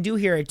things that you can do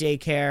here at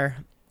daycare.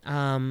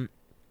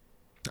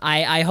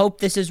 I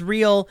hope this is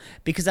real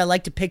because I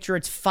like to picture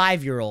it's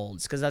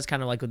 5-year-olds because that's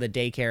kind of like with the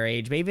daycare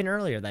age, maybe even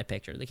earlier that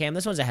picture. Cam,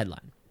 this one's a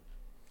headline.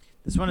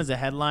 This one is a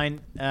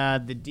headline.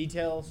 The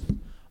details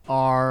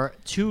are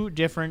 2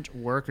 different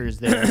workers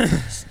there.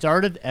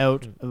 Started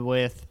out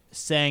with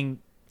saying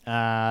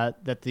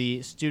that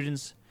the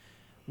students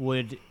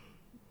would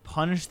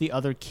punish the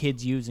other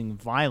kids using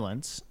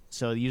violence.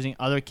 So using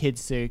other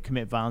kids to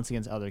commit violence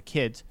against other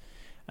kids,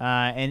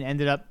 and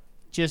ended up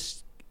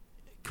just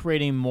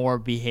creating more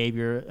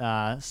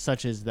behavior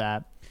such as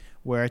that,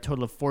 where a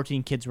total of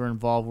 14 kids were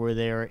involved, where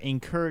they were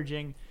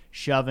encouraging,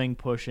 shoving,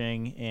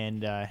 pushing,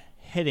 and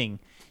hitting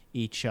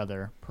each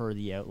other per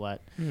the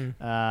outlet.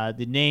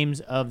 The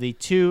names of the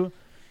two,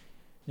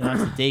 no,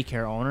 that's the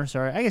daycare owner,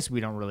 sorry. I guess we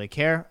don't really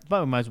care,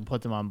 but we might as well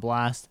put them on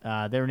blast.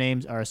 Their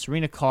names are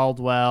Serena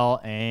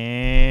Caldwell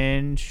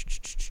and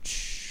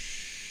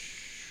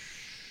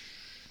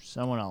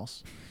someone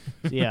else.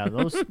 So yeah,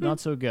 those not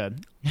so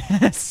good.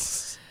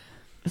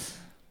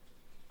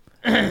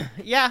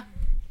 Yeah.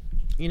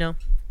 You know.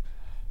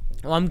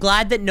 Well, I'm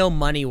glad that no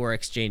money were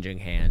exchanging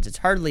hands. It's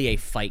hardly a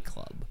fight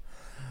club.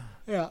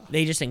 Yeah.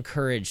 They just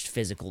encouraged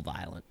physical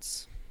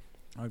violence.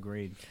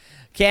 Agreed.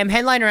 Cam,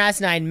 headliner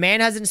asinine, man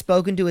hasn't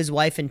spoken to his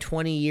wife in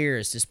 20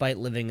 years despite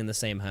living in the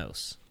same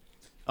house.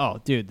 Oh,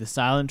 dude, the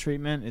silent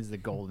treatment is the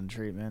golden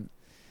treatment.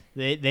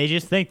 They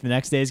just think the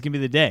next day is going to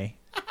be the day.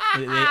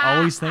 They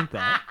always think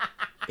that.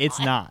 It's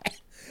not.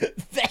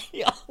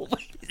 They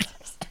always...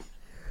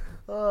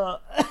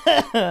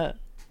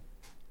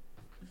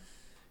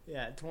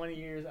 Yeah, 20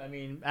 years, I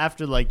mean,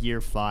 after like year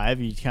 5,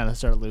 you kind of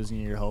start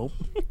losing your hope.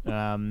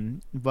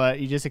 But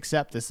you just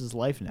accept this is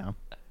life now.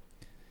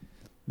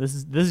 This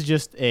is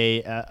just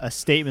a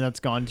statement that's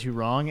gone too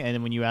wrong, and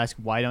then when you ask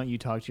why don't you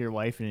talk to your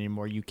wife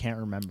anymore, you can't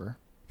remember.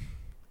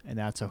 And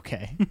that's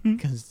okay,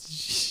 because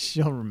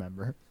she'll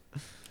remember.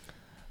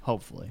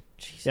 Hopefully.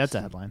 Jesus. Yeah, that's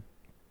a headline.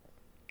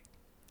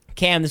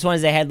 Cam, this one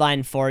is a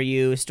headline for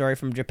you. A story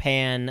from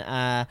Japan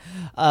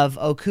of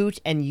Okut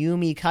and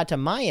Yumi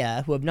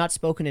Katamaya, who have not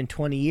spoken in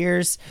 20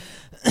 years,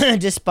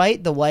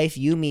 despite the wife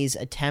Yumi's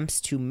attempts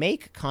to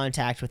make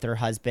contact with her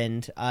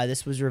husband.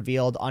 This was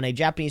revealed on a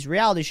Japanese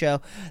reality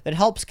show that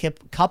helps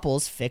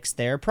couples fix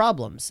their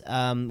problems.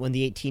 When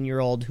the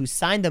 18-year-old who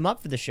signed them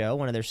up for the show,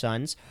 one of their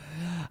sons,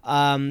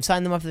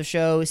 signed them up for the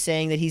show,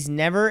 saying that he's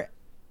never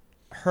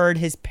heard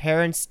his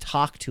parents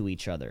talk to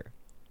each other.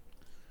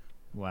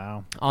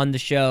 Wow. On the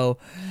show,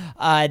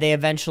 they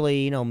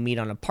eventually, meet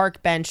on a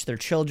park bench. Their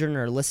children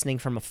are listening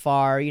from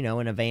afar, in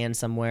a van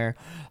somewhere.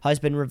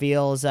 Husband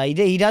reveals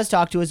he does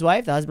talk to his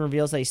wife. The husband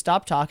reveals that he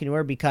stopped talking to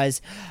her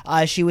because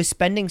she was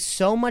spending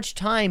so much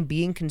time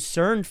being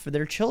concerned for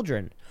their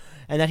children,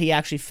 and that he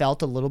actually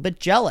felt a little bit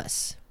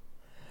jealous.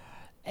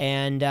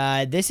 And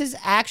this is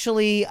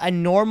actually a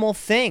normal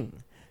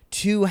thing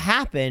to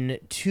happen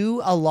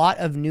to a lot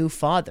of new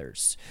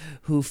fathers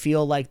who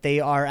feel like they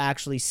are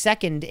actually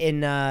second in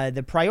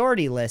the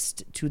priority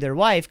list to their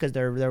wife, because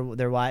their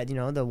wife,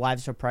 the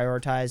wives are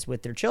prioritized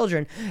with their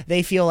children.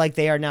 They feel like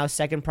they are now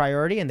second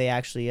priority, and they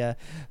actually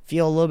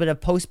feel a little bit of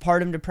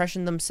postpartum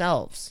depression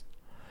themselves.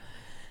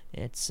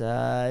 It's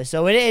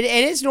so it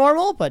is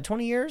normal, but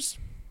 20 years,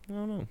 I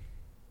don't know.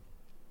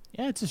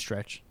 Yeah, it's a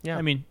stretch. Yeah.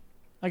 I mean,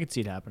 I could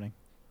see it happening.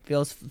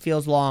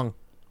 Feels long.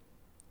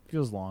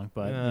 Feels long,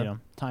 but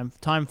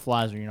time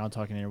flies when you're not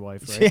talking to your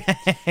wife,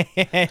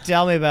 right?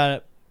 Tell me about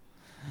it.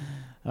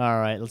 All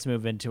right, let's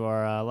move into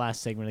our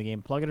last segment of the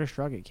game. Plug it or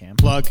shrug it, Cam.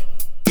 Plug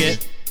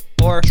it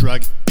or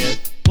shrug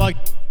it. Plug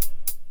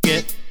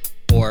it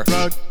or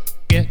shrug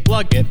it.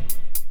 Plug it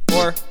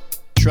or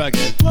shrug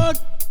it. Plug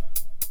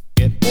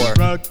it or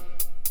shrug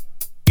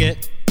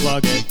it.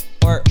 Plug it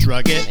or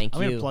shrug it. Thank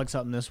I'm you. going to plug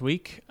something this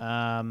week.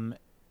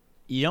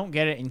 You don't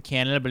get it in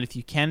Canada, but if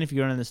you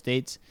go to the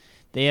States,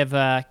 they have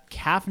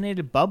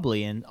caffeinated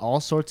bubbly in all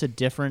sorts of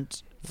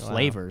different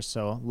flavors.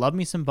 So love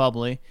me some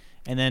bubbly.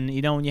 And then,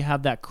 when you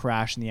have that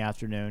crash in the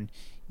afternoon,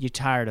 you're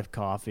tired of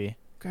coffee,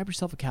 grab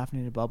yourself a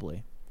caffeinated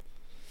bubbly.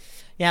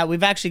 Yeah,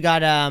 we've actually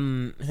got, I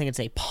think it's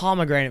a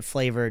pomegranate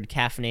flavored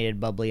caffeinated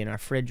bubbly in our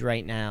fridge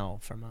right now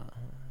from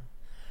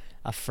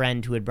a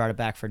friend who had brought it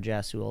back for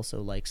Jess, who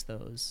also likes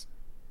those.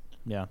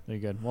 Yeah, they're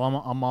good. Well,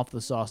 I'm off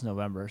the sauce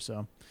November,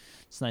 so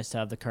it's nice to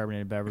have the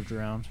carbonated beverage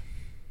around.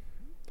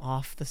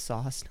 Off the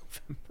sauce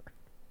November.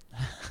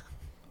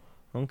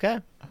 Okay.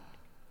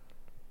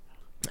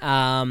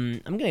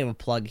 I'm gonna give a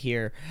plug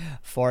here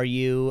for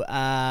you.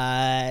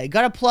 Got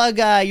a plug.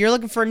 You're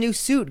looking for a new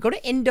suit. Go to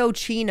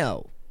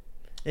Indochino.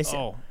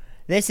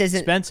 This isn't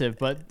expensive,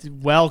 but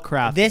well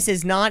crafted. This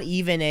is not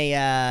even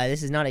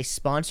a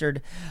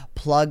sponsored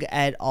plug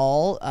at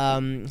all.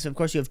 So of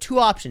course you have two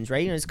options,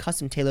 right? It's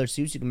custom tailored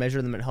suits. You can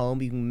measure them at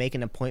home. You can make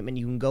an appointment.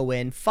 You can go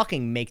in.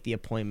 Fucking make the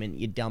appointment,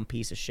 you dumb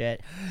piece of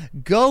shit.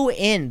 Go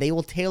in. They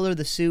will tailor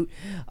the suit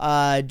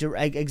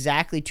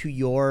exactly to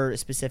your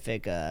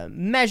specific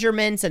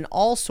measurements and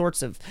all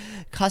sorts of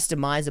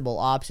customizable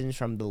options,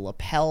 from the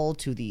lapel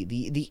to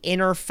the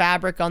inner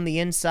fabric on the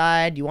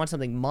inside. You want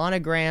something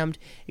monogrammed.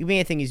 You can be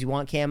anything as you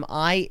want, Cam.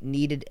 I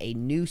needed a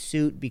new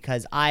suit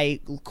because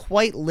I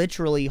quite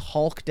literally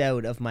hulked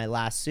out of my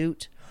last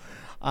suit.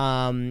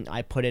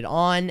 I put it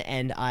on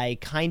and I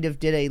kind of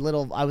did I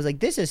was like,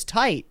 this is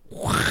tight.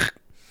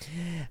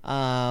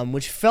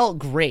 Which felt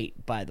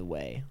great, by the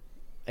way.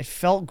 It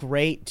felt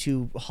great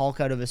to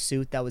hulk out of a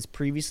suit that was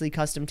previously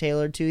custom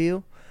tailored to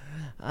you.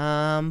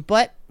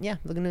 But yeah,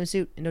 looking at a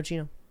suit,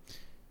 Indochino.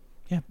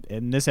 Yeah,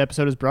 and this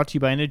episode is brought to you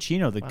by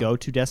Indochino, the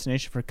go-to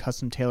destination for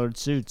custom-tailored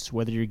suits.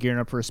 Whether you're gearing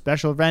up for a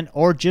special event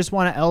or just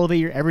want to elevate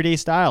your everyday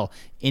style,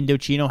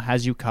 Indochino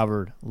has you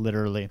covered,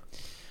 literally.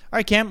 All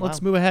right, Cam,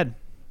 let's move ahead.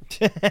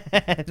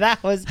 That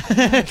was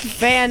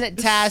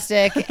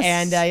fantastic.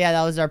 And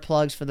that was our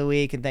plugs for the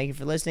week. And thank you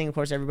for listening. Of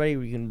course, everybody,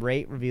 you can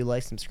rate, review,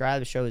 like,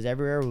 subscribe. The show is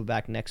everywhere. We'll be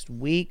back next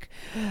week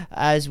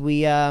as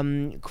we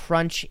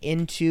crunch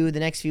into the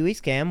next few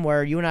weeks, Cam,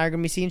 where you and I are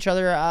going to be seeing each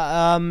other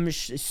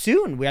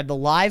soon. We have the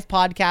live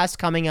podcast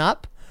coming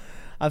up,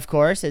 of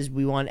course, as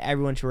we want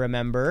everyone to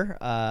remember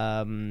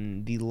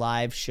the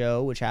live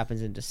show, which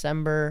happens in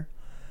December.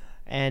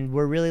 And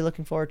we're really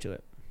looking forward to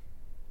it.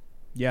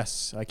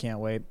 Yes, I can't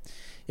wait.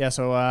 Yeah,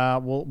 so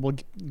we'll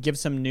give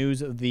some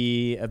news of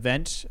the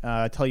event,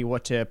 tell you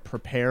what to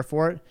prepare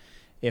for it,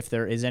 if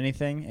there is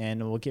anything,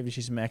 and we'll give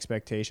you some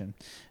expectation.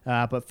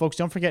 But folks,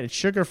 don't forget, it's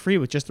sugar-free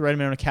with just the right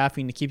amount of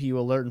caffeine to keep you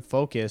alert and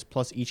focused,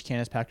 plus each can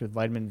is packed with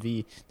vitamin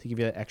V to give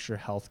you that extra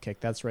health kick.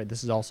 That's right,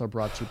 this is also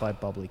brought to you by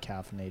Bubbly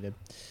Caffeinated.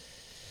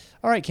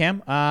 All right,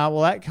 Cam.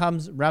 Well,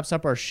 that wraps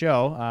up our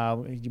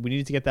show. We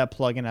needed to get that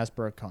plug in as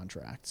per our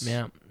contracts.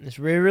 Yeah,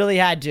 we really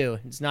had to.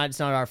 It's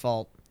not our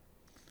fault.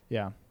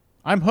 Yeah.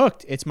 I'm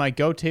hooked. It's my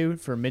go-to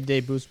for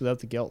midday boost without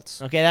the guilt.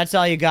 Okay, that's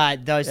all you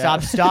got. Though,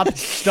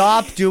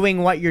 stop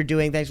doing what you're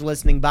doing. Thanks for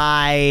listening.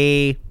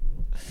 Bye,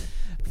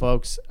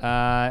 folks.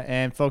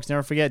 And folks,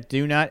 never forget: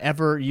 do not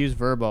ever use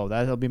VRBO.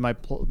 That'll be my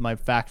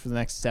fact for the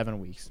next 7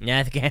 weeks.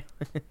 Yeah, okay.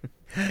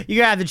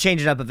 You're gonna have to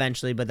change it up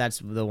eventually, but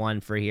that's the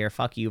one for here.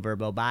 Fuck you,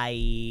 VRBO.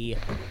 Bye.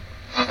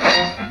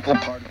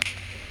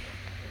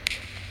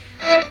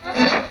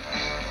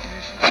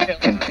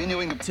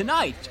 Continuing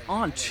tonight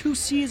on Two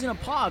C's in a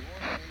Pod.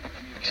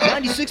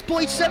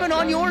 96.7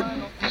 on your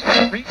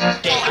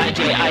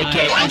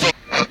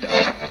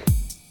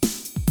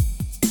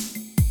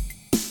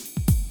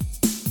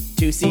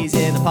Two C's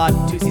in a pod,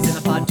 2 C's in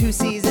a pod, 2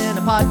 C's in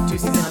a pod, 2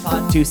 C's in a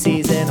pod, 2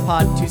 C's in a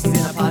pod, 2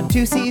 C's in a pod,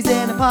 2 C's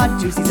in a pod, 2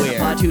 C's in a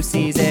pod, 2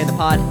 C's in a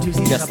pod, 2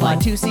 C's just like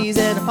 2 C's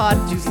in a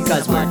pod, 2 C's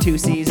because we're 2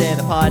 C's in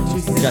a pod,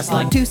 just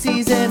like 2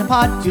 C's in a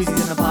pod, 2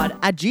 C's in a pod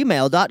at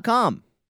gmail.com.